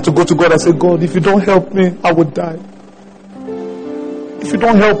 And I had to go to God and say, God, if you don't help me, I would die. If you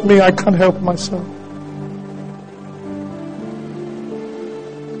don't help me, I can't help myself.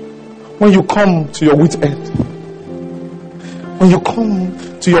 When you come to your wit's end, when you come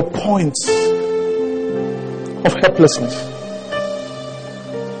to your point of helplessness,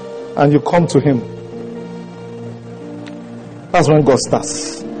 and you come to Him, that's when God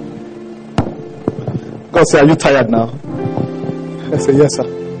starts. God says, are you tired now? I say, yes, sir.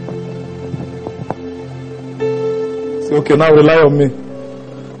 Say, okay, now rely on me.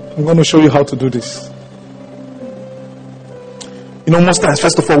 I'm going to show you how to do this. You know, most times,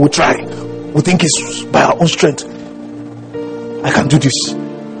 first of all, we try. We think it's by our own strength. I can do this.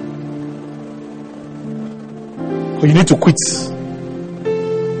 But you need to quit.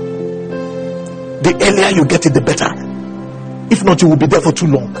 The earlier you get it, the better. If not, you will be there for too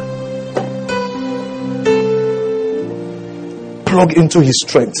long. Plug into His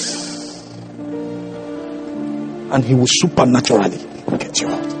strength, and He will supernaturally get you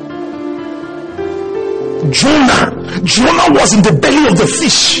out. Jonah was in the belly of the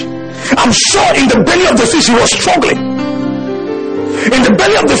fish. I'm sure in the belly of the fish he was struggling. In the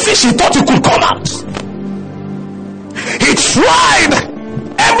belly of the fish he thought he could come out. He tried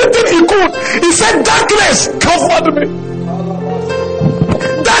everything he could. He said, darkness covered me.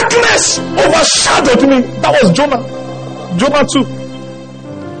 Darkness overshadowed me. That was Jonah. Jonah too.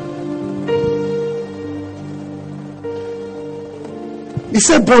 He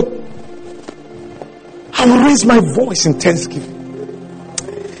said, but I will raise my voice in thanksgiving.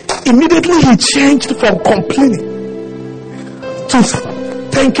 Immediately he changed from complaining to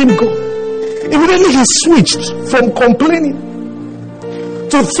thanking God. Immediately he switched from complaining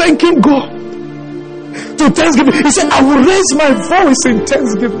to thanking God, to thanksgiving. He said, I will raise my voice in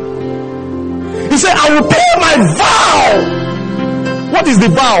thanksgiving. He said, I will pay my vow. What is the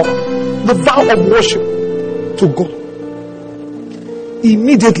vow? The vow of worship to God.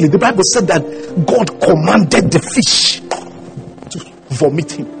 Immediately, the Bible said that God commanded the fish to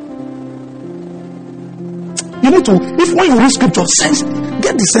vomit him. You need to, if when you read scripture,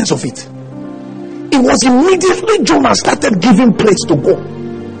 get the sense of it. It was immediately Jonah started giving praise to God.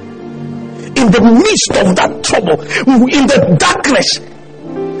 In the midst of that trouble, in the darkness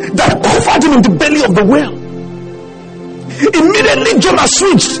that covered him in the belly of the whale, immediately Jonah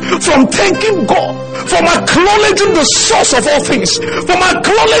switched from thanking God, from acknowledging the source of all things, from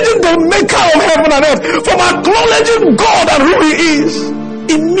acknowledging the maker of heaven and earth, from acknowledging God and who He is.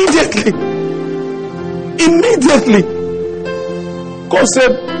 Immediately, God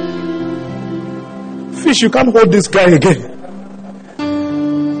said, fish, you can't hold this guy again.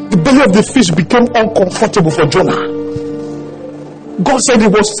 The belly of the fish became uncomfortable for Jonah. God said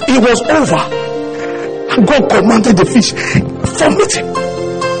it was over. And God commanded the fish, vomit him.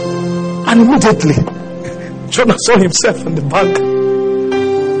 And immediately, Jonah saw himself in the bank.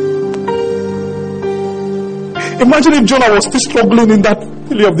 Imagine if Jonah was still struggling in that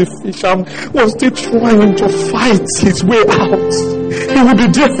belly of the fish and was still trying to fight his way out. He would be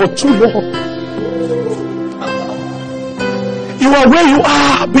there for too long. You are where you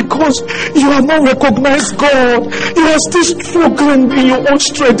are because you have not recognized God. You are still struggling in your own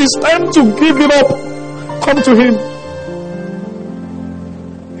strength. It's time to give it up. Come to Him.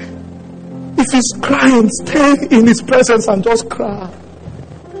 If He's crying, stay in His presence and just cry.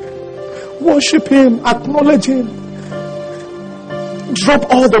 Worship Him, acknowledge Him. Drop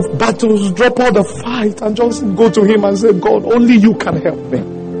all the battles, drop all the fight, and just go to Him and say, God, only You can help me.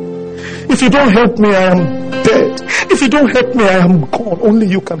 If You don't help me, I am dead. If You don't help me, I am gone. Only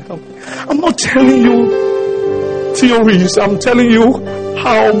You can help me. I'm not telling you theories. I'm telling you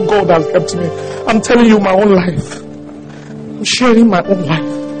how God has helped me. I'm telling you my own life. I'm sharing my own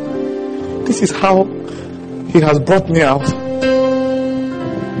life. This is how He has brought me out.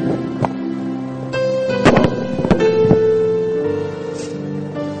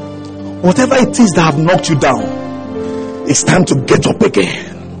 Whatever it is that have knocked you down, it's time to get up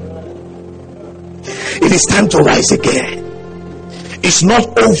again. It is time to rise again. It's not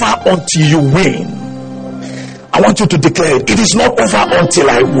over until you win. I want you to declare it. It is not over until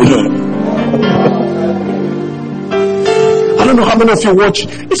I win. I don't know how many of you watch,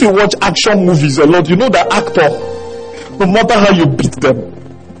 if you watch action movies a lot, you know the actor, no matter how you beat them,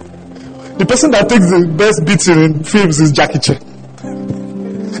 the person that takes the best beating in films is Jackie Chan.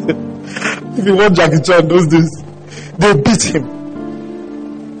 If you watch Jackie Chan those days, they beat him.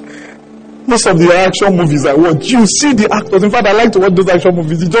 Most of the action movies I watch, you see the actors. In fact, I like to watch those action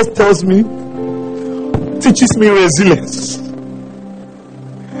movies. It just teaches me resilience.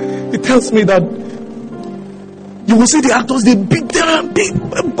 It tells me that you will see the actors, they beat them,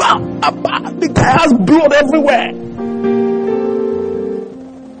 the guy has blood everywhere.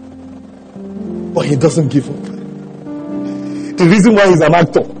 but he doesn't give up. The reason why he's an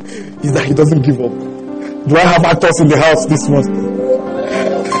actor is that he doesn't give up. Do I have actors in the house this month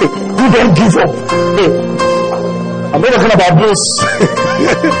who don't give up? I'm not talking about boss.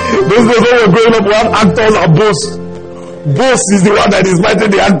 Those days when we're growing up, we have actors and boss. Boss is the one that is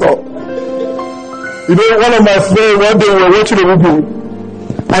fighting the actor. You know, one of my friends, one day we were watching a movie,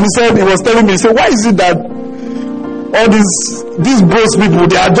 and he was telling me, he said, why is it that all these boss people,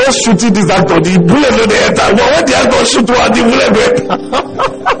 they are just shooting this actor, the bullet no dey enter, but when the actor shoot one, the bullet go enter.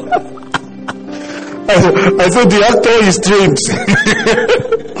 I said the actor is trained.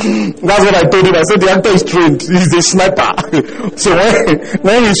 That's what I told him. I said the actor is trained. He's a sniper. So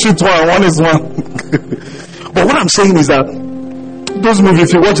when he shoots one is one. But what I'm saying is that those movies,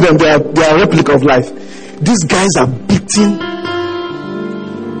 if you watch them, they are a replica of life. These guys are beaten,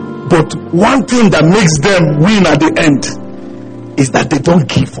 but one thing that makes them win at the end is that they don't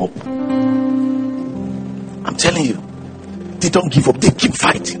give up. I'm telling you, they don't give up. They keep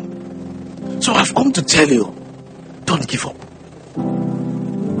fighting. So I've come to tell you, don't give up.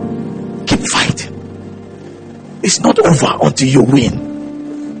 Keep fighting. It's not over until you win.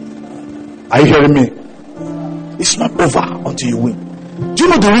 Are you hearing me? It's not over until you win. Do you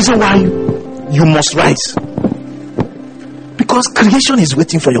know the reason why you must rise? Because creation is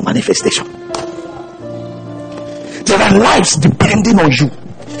waiting for your manifestation. There are lives depending on you.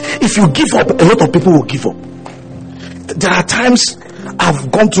 If you give up, a lot of people will give up. There are times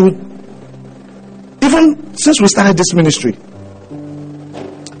I've gone through, even since we started this ministry,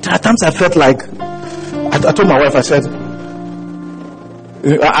 there are times I felt like, I told my wife, I said,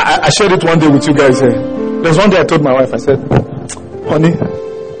 I shared it one day with you guys here. There's one day I told my wife, I said, honey,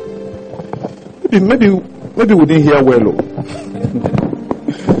 maybe we didn't hear well.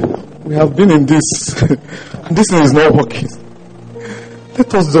 We have been in this, and this thing is not working.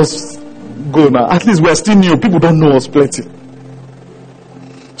 Let us just go now. At least we are still new. People don't know us plenty.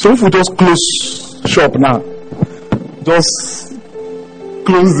 So if we just close shop now, just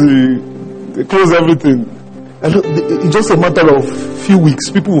close everything, in just a matter of few weeks,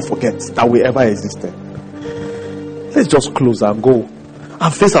 people will forget that we ever existed. Let's just close and go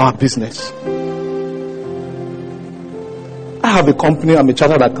and face our business. I have a company. I'm a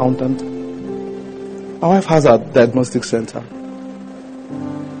chartered accountant. My wife has a diagnostic center.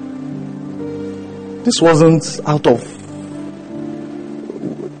 This wasn't out of,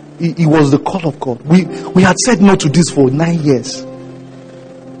 it was the call of God. We had said no to this for 9 years.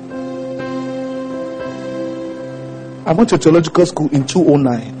 I went to theological school in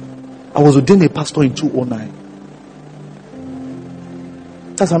 2009. I was ordained a pastor in 2009.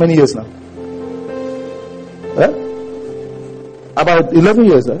 That's how many years now? About 11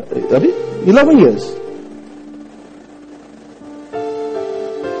 years. 11 years.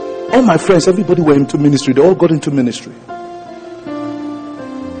 All my friends, everybody were into ministry. They all got into ministry.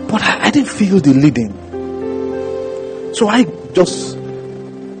 But I didn't feel the leading. So I just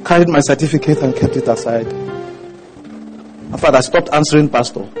carried my certificate and kept it aside. In fact, I stopped answering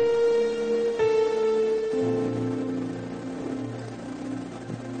pastor.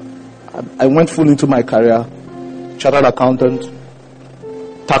 I went full into my career. Chartered accountant,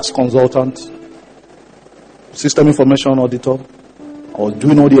 tax consultant, system information auditor. I was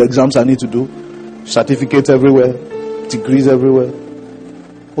doing all the exams I need to do. Certificates everywhere. Degrees everywhere.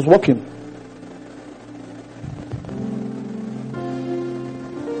 I was working.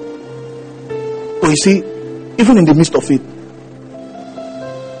 But you see, even in the midst of it,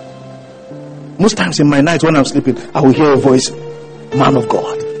 most times in my night when I'm sleeping, I will hear a voice, man of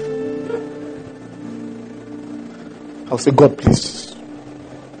God. I'll say, God, please.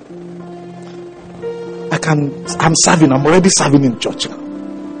 I'm serving. I'm already serving in church now.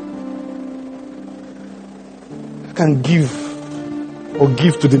 I can give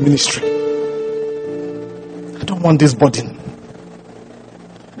to the ministry. I don't want this burden.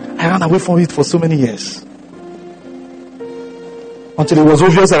 I ran away from it for so many years. Until it was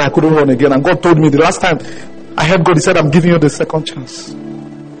obvious that I couldn't run again. And God told me the last time I heard God, He said, I'm giving you the second chance.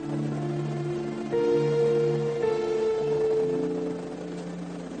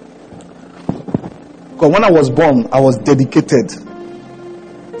 Because when I was born, I was dedicated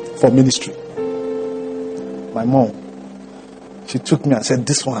for ministry. My mom, she took me and said,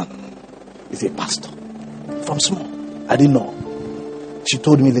 this one is a pastor. From small. I didn't know. She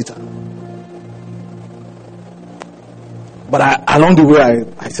told me later. But along the way,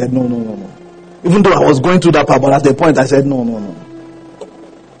 I said, no. Even though I was going through that part, but at the point, I said, no.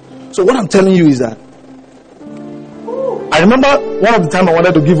 So what I'm telling you is that I remember one of the time I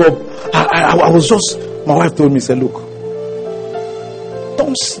wanted to give up. I was just, my wife told me, said, look,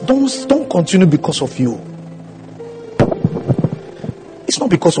 don't continue because of you. It's not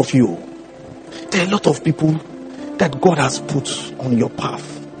because of you. There are a lot of people that God has put on your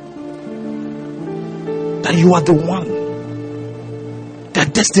path. That you are the one. Their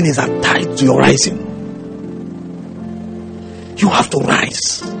destinies are tied to your rising. You have to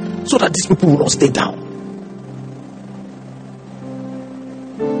rise so that these people will not stay down.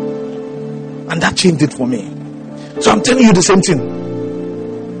 And that changed it for me. So I'm telling you the same thing.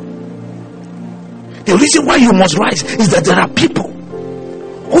 The reason why you must rise is that there are people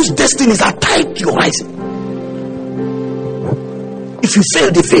whose destinies are tied to your rising. If you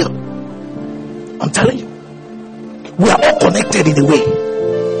fail, they fail. I'm telling you. We are all connected in a way.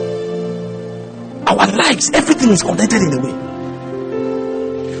 Our lives, everything is connected in a way.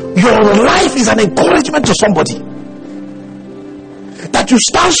 Your life is an encouragement to somebody. That you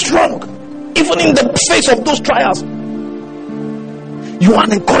stand strong, even in the face of those trials. You are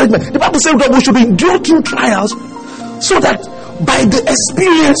an encouragement. The Bible says that we should endure through trials so that by the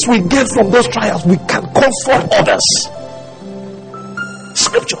experience we get from those trials, we can comfort others.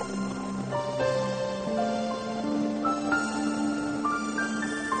 Scripture.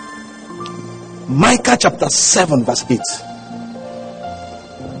 Micah chapter 7 verse 8.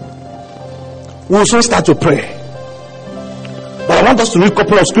 We will soon start to pray. But I want us to read a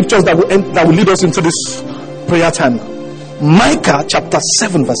couple of scriptures that will lead us into this prayer time. Micah chapter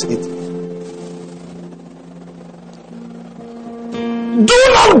 7 verse 8. Do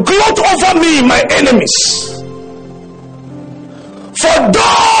not gloat over me, my enemies. For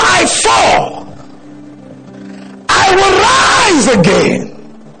though I fall, I will rise again.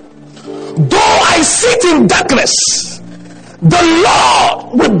 Though I sit in darkness, the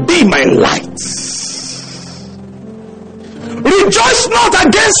Lord will be my light. Rejoice not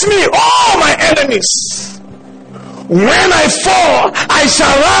against me, all my enemies. When I fall, I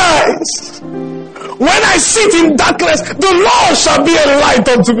shall rise. When I sit in darkness, the Lord shall be a light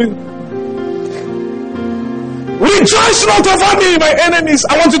unto me. Rejoice not over me, my enemies.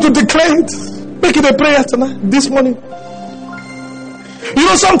 I want you to declare it. Make it a prayer tonight, this morning. You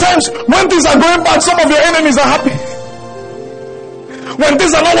know, sometimes when things are going bad, some of your enemies are happy. When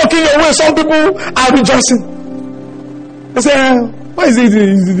things are not working your way, some people are rejoicing. They say, why is it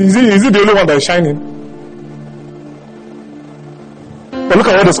the only one that is shining? But look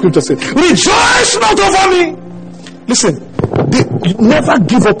at what the scripture says. Rejoice not over me. Listen, you never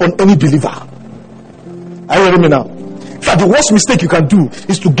give up on any believer. Are you hearing me now? In fact, the worst mistake you can do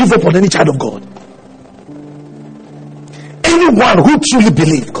is to give up on any child of God. Anyone who truly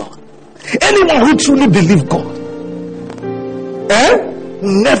believes God, anyone who truly believes God,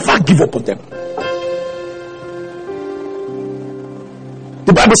 never give up on them.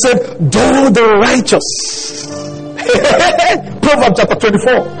 The Bible said, though the righteous, Proverbs chapter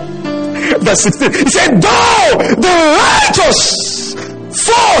 24 verse 16, it said, though the righteous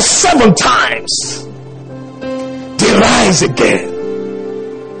fall 7 times, they rise again.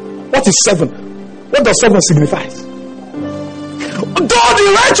 What is 7? What does 7 signify? Though the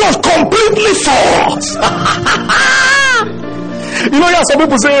righteous completely falls. You know, yeah, some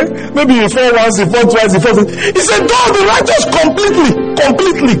people say maybe he fall once, he fall twice, he fall. He said, though the righteous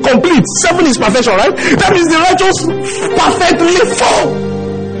complete. 7 is perfection, right? That means the righteous perfectly fall.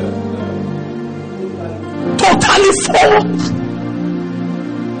 Totally fall.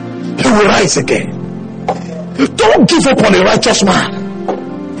 He will rise again. Don't give up on a righteous man.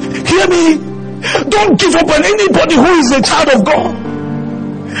 Hear me? Don't give up on anybody who is a child of God.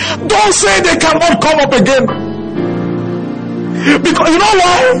 Don't say they cannot come up again. Because you know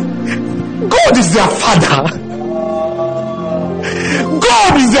why? God is their father.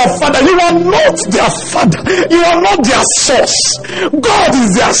 God is their father. You are not their father. You are not their source. God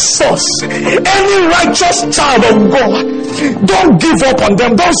is their source. Any righteous child of God, don't give up on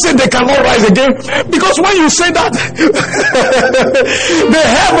them. Don't say they cannot rise again. Because when you say that, the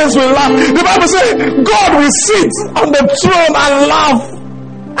heavens will laugh. The Bible says God will sit on the throne and laugh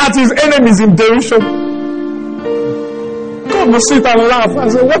at his enemies in derision. God will sit and laugh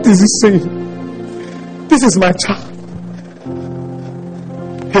and say, what is he saying? This is my child.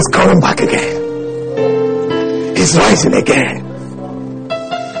 He's coming back again. He's rising again.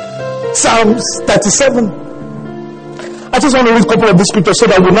 Psalms 37. I just want to read a couple of these scriptures so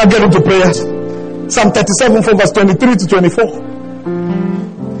that we'll not get into prayers. Psalm 37 from verse 23 to 24.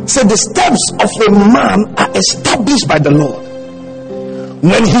 Said, the steps of a man are established by the Lord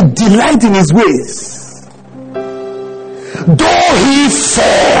when he delights in his ways. Though he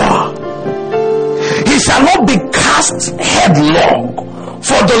fall, he shall not be cast headlong,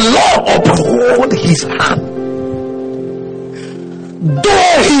 for the Lord uphold his hand. Though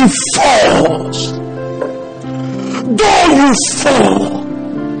you fall,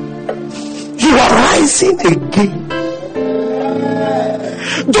 you are rising again.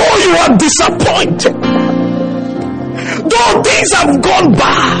 Though you are disappointed, though things have gone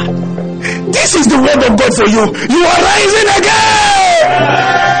bad, this is the word of God for you. You are rising again.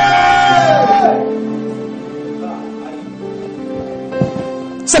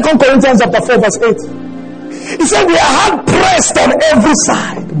 2 Corinthians chapter 4 verse 8. He said, we are hard pressed on every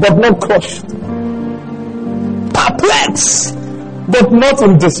side, but not crushed. Perplexed, but not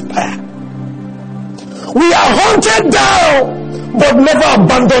in despair. We are hunted down, but never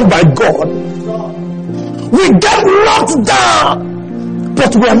abandoned by God. We get knocked down,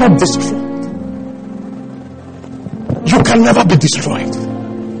 but we are not destroyed. You can never be destroyed.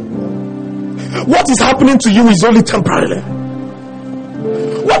 What is happening to you is only temporarily.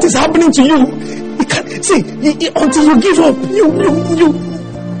 What is happening to you, you can't see until you give up.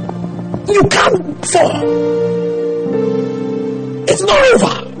 You can't fall. It's not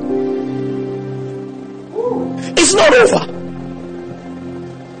over. It's not over.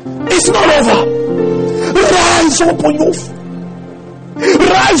 It's not over. Rise up on your feet.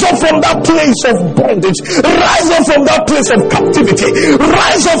 Rise up from that place of bondage. Rise up from that place of captivity.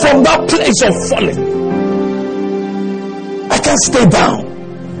 Rise up from that place of falling. I can't stay down.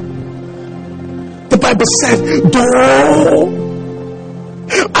 The Bible said, though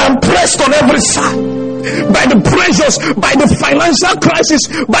I'm pressed on every side by the pressures, by the financial crisis,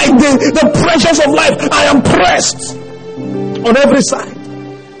 by the pressures of life, I am pressed on every side.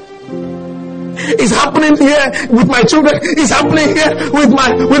 It's happening here with my children. It's happening here with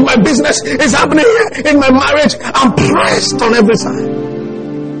my business. It's happening here in my marriage. I'm pressed on every side,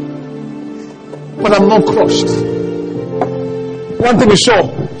 but I'm not crushed. One thing is sure,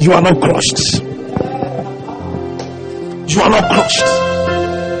 you are not crushed. You are not crushed.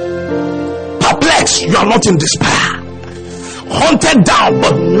 Perplexed, you are not in despair. Hunted down,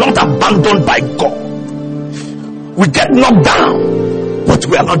 but not abandoned by God. We get knocked down, but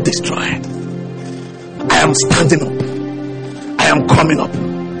we are not destroyed. I am standing up. I am coming up.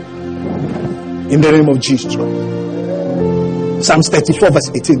 In the name of Jesus Christ. Psalms 34 verse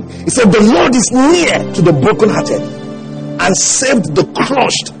 18. It said, the Lord is near to the brokenhearted and saved the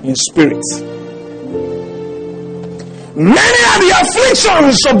crushed in spirit. Many are the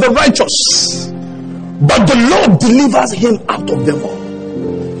afflictions of the righteous, but the Lord delivers him out of them all.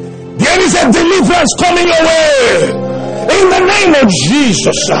 There is a deliverance coming your way in the name of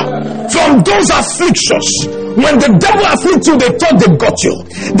Jesus from those afflictions. When the devil afflicts you, they thought they got you.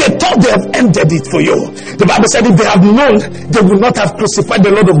 They thought they have ended it for you. The Bible said if they have known, they would not have crucified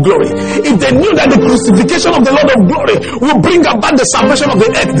the Lord of glory. If they knew that the crucifixion of the Lord of glory will bring about the salvation of the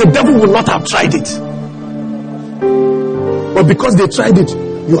earth, the devil would not have tried it. But because they tried it,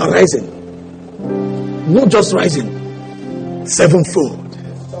 you are rising. Not just rising, sevenfold.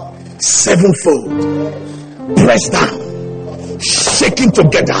 Pressed down, shaking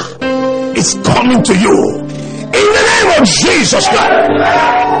together. It's coming to you in the name of Jesus Christ.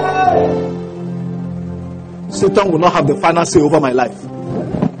 Satan will not have the final say over my life.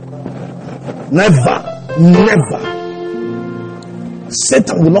 Never.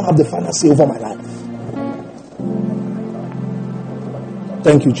 Satan will not have the final say over my life.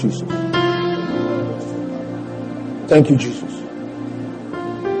 Thank you, Jesus. Thank you, Jesus.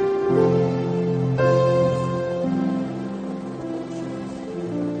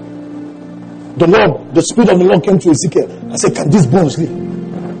 The Spirit of the Lord came to Ezekiel and said, can these bones live?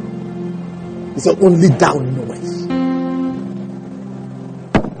 He said, only thou knowest.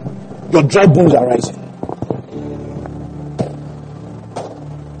 Your dry bones are rising.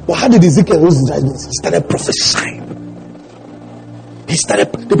 But how did Ezekiel raise his dry bones? He started prophesying.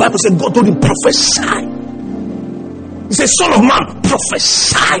 The Bible said God told him, prophesy. He said, son of man,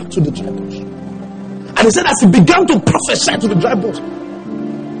 prophesy to the dry bones. And he said, as he began to prophesy to the dry bones,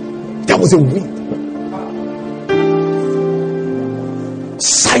 there was a wind.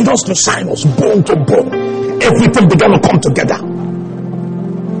 Sinus to sinus, bone to bone. Everything began to come together.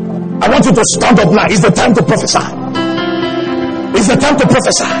 I want you to stand up now. It's the time to prophesy. It's the time to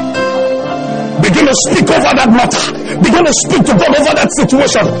prophesy. Begin to speak over that matter. Begin to speak to God over that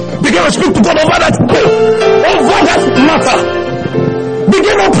situation. Begin to speak to God over that pain, over that matter.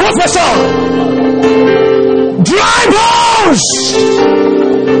 Begin to prophesy. Dry bones.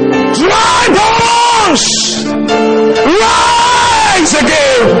 Dry bones. Rise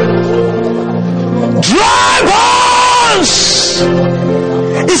again. Dry bones.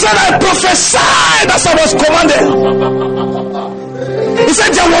 He said, I prophesied as I was commanded. He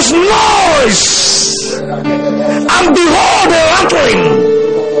said, there was noise, and behold, a rattling,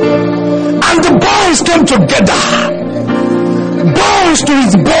 and the bones came together. bones to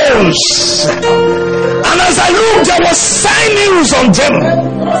his bones. And as I looked, there was sinews on them,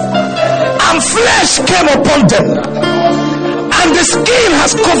 and flesh came upon them, and the skin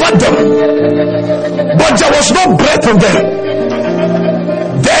has covered them, but there was no breath in them.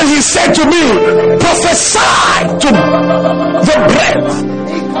 Then he said to me, prophesy to the breath.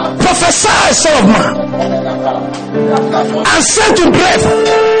 Prophesy, son of man, and say to breath,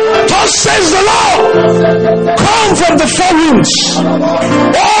 thus says the Lord, come from the four winds,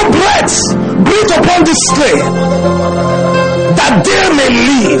 all breaths, breathe upon this clay, that they may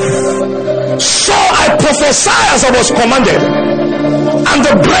live. So I prophesied as I was commanded, and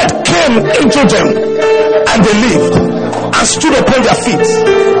the breath came into them, and they lived, and stood upon their feet,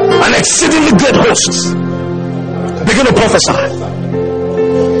 an exceedingly great host. Begin to prophesy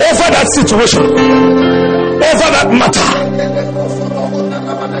over that situation, over that matter.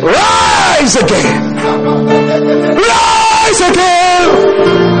 Rise again. Rise again.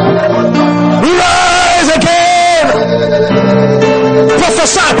 Rise again.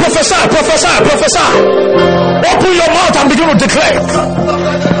 Prophesy, prophesy, prophesy, prophesy. Open your mouth and begin to declare.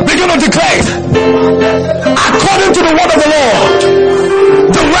 Begin to declare. According to the word of the Lord,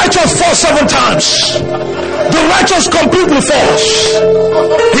 the righteous fall 7 times. The righteous completely falls.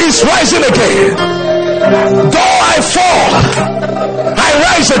 He's rising again. Though I fall, I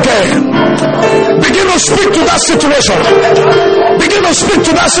rise again. Begin to speak to that situation. Begin to speak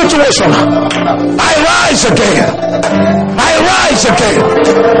to that situation. I rise again. I rise again.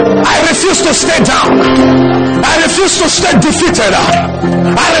 I refuse to stay down. I refuse to stay defeated.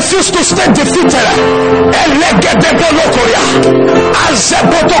 I refuse to stay defeated. Elegedebolokoria.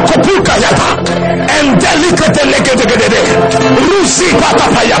 Azebotokopukayata. Endelikatelegedegede. Rusi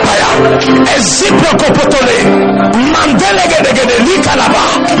patapayapaya. Eziprokopotole. Mandelegedegede likalaba.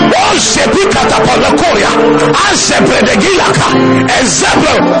 Oshepikatapalakoria. Azebredegilaka.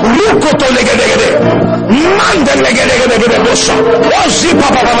 Ezebro rukotolegedegede. Mandelegedegede bosha.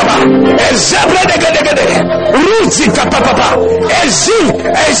 Ozipapapapa. Ezebredegedegede. Ruzikapapapa.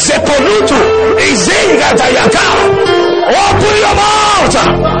 Ezepolutu. Izingatayaka. Open your mouth.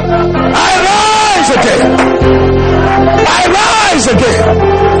 I rise again. I rise again.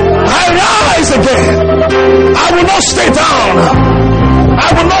 I rise again. I will not stay down.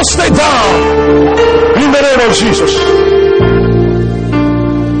 I will not stay down. In the name of Jesus.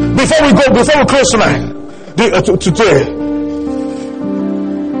 Before we close tonight, today,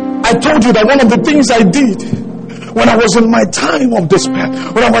 I told you that one of the things I did when I was in my time of despair,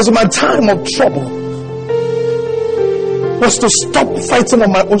 when I was in my time of trouble, was to stop fighting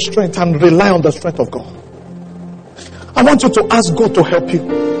on my own strength and rely on the strength of God. I want you to ask God to help you.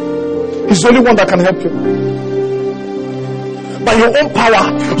 He's the only one that can help you. By your own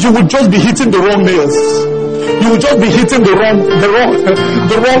power, you will just be hitting the wrong nails. You will just be hitting the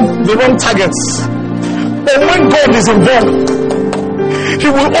wrong targets. But when God is involved, He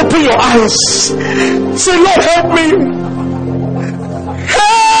will open your eyes. Say, Lord, help me.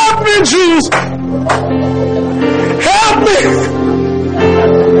 Help me, Jesus. Help me.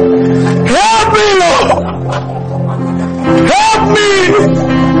 Help me, Lord. Help me.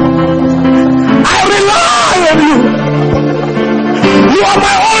 I rely on you. You are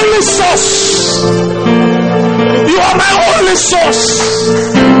my only source. You are my only source.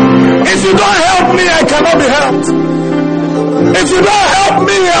 If you don't help me, I cannot be helped. If you don't help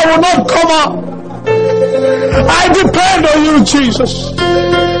me, I will not come up. I depend on you, Jesus.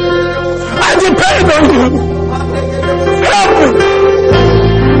 I depend on you. Help me.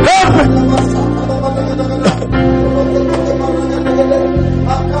 Help me.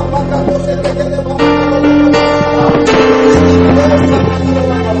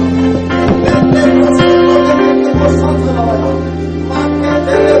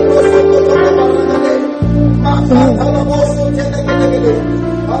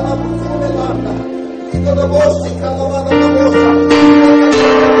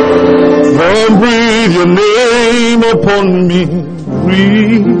 Lord, breathe your name upon me.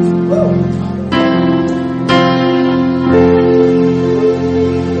 Breathe.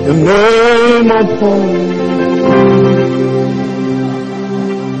 Your name upon me.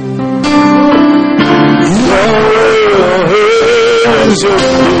 Your hands are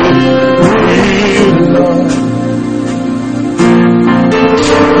breathe, Lord.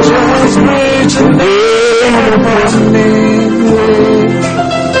 Just breathe your name upon me.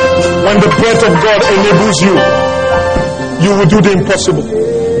 When the breath of God enables you, you will do the impossible.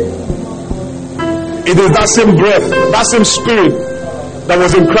 It is that same breath, that same spirit that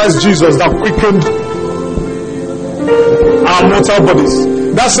was in Christ Jesus that quickened our mortal bodies.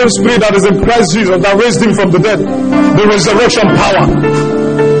 That same spirit that is in Christ Jesus that raised him from the dead, the resurrection power,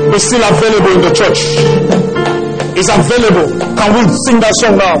 is still available in the church. It's available. Can we sing that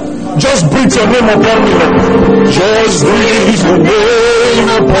song now? Just breathe your name upon me, Lord. Just breathe your name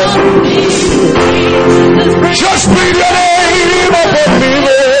upon me. Just breathe your name upon me,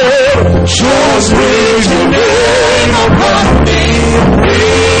 Lord. Just breathe your name upon me.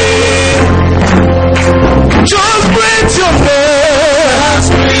 Just breathe your name.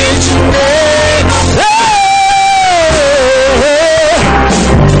 Just breathe your name.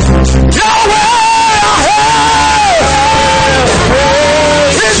 Yahweh,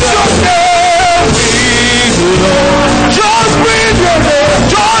 it's your name. Just breathe your name.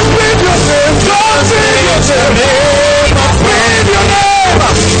 Just breathe your name. Just breathe your name. Breathe your name.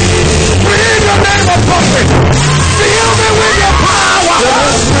 Breathe your name upon me. Fill me with your power.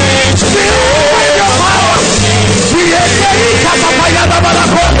 Fill me with your power.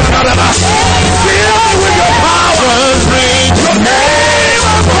 Fill me with your power. Your name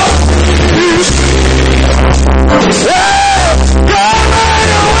upon me.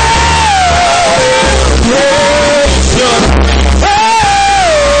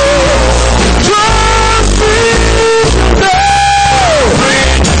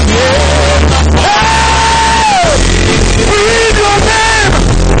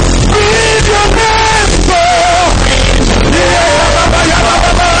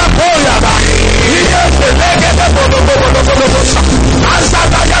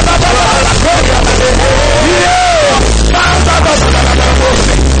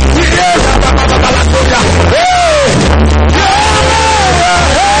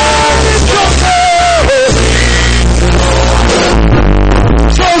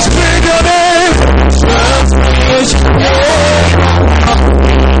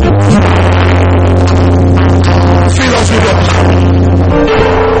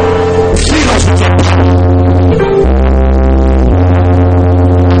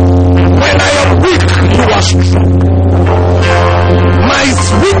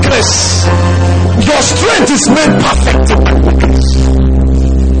 Your strength is made perfect in my weakness.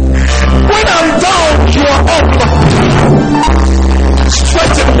 When I'm down, you are up.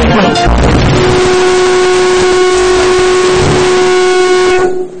 Strengthen me, Lord.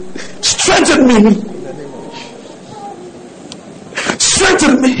 Strengthen me.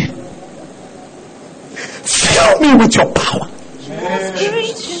 Strengthen me. Fill me with your power.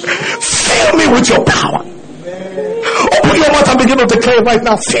 Fill me with your power. Open your mouth and begin to declare right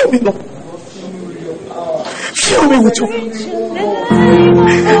now. Fill me, Lord. Fill me with your power.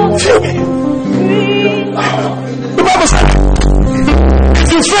 Fill me. The Bible says, if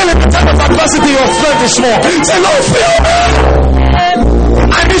you fail in the time of adversity, your strength is small. Say, Lord, fill me.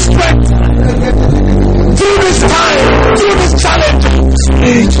 I need strength. Through this time, through this challenge,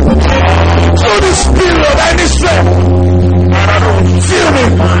 through this period, I need strength. Fill me.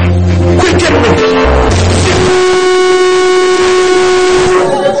 Quicken me.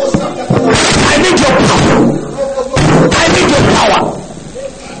 I need your power. I need your power.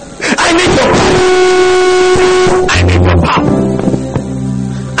 I need your power. I need your power.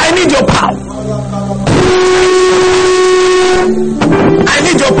 I need your power. I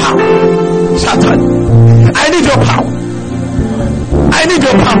need your power. Satan. I need your power. I need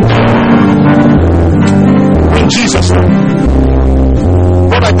your power. In Jesus' name.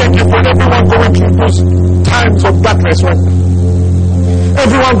 Lord, I thank you for everyone going through those times of darkness right now.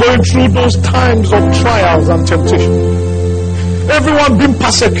 Everyone going through those times of trials and temptation. Everyone being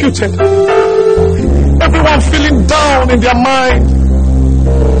persecuted. Everyone feeling down in their mind.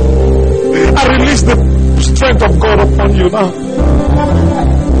 I release the strength of God upon you now.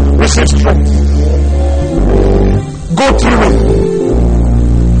 Receive strength. Go through it.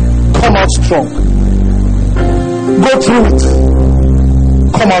 Come out strong. Go through it.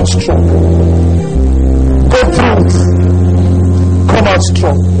 Come out strong. Go through it. Come out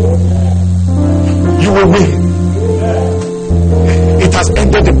strong. You will win. It has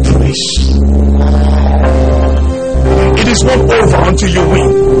ended in praise. It is not over until you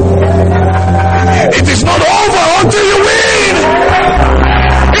win. It is not over until you win.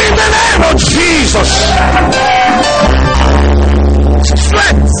 In the name of Jesus.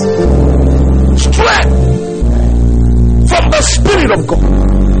 Strength. Strength from the Spirit of God.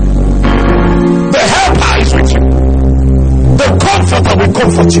 The helper is with you. The comforter will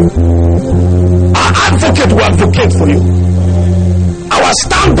comfort you. Our advocate will advocate for you. Our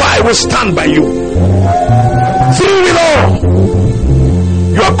standby will stand by you. Through it all,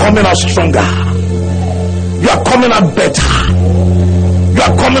 you are coming out stronger. You are coming out better. You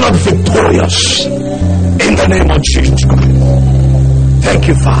are coming out victorious. In the name of Jesus Christ. Thank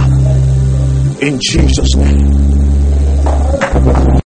you, Father. In Jesus' name.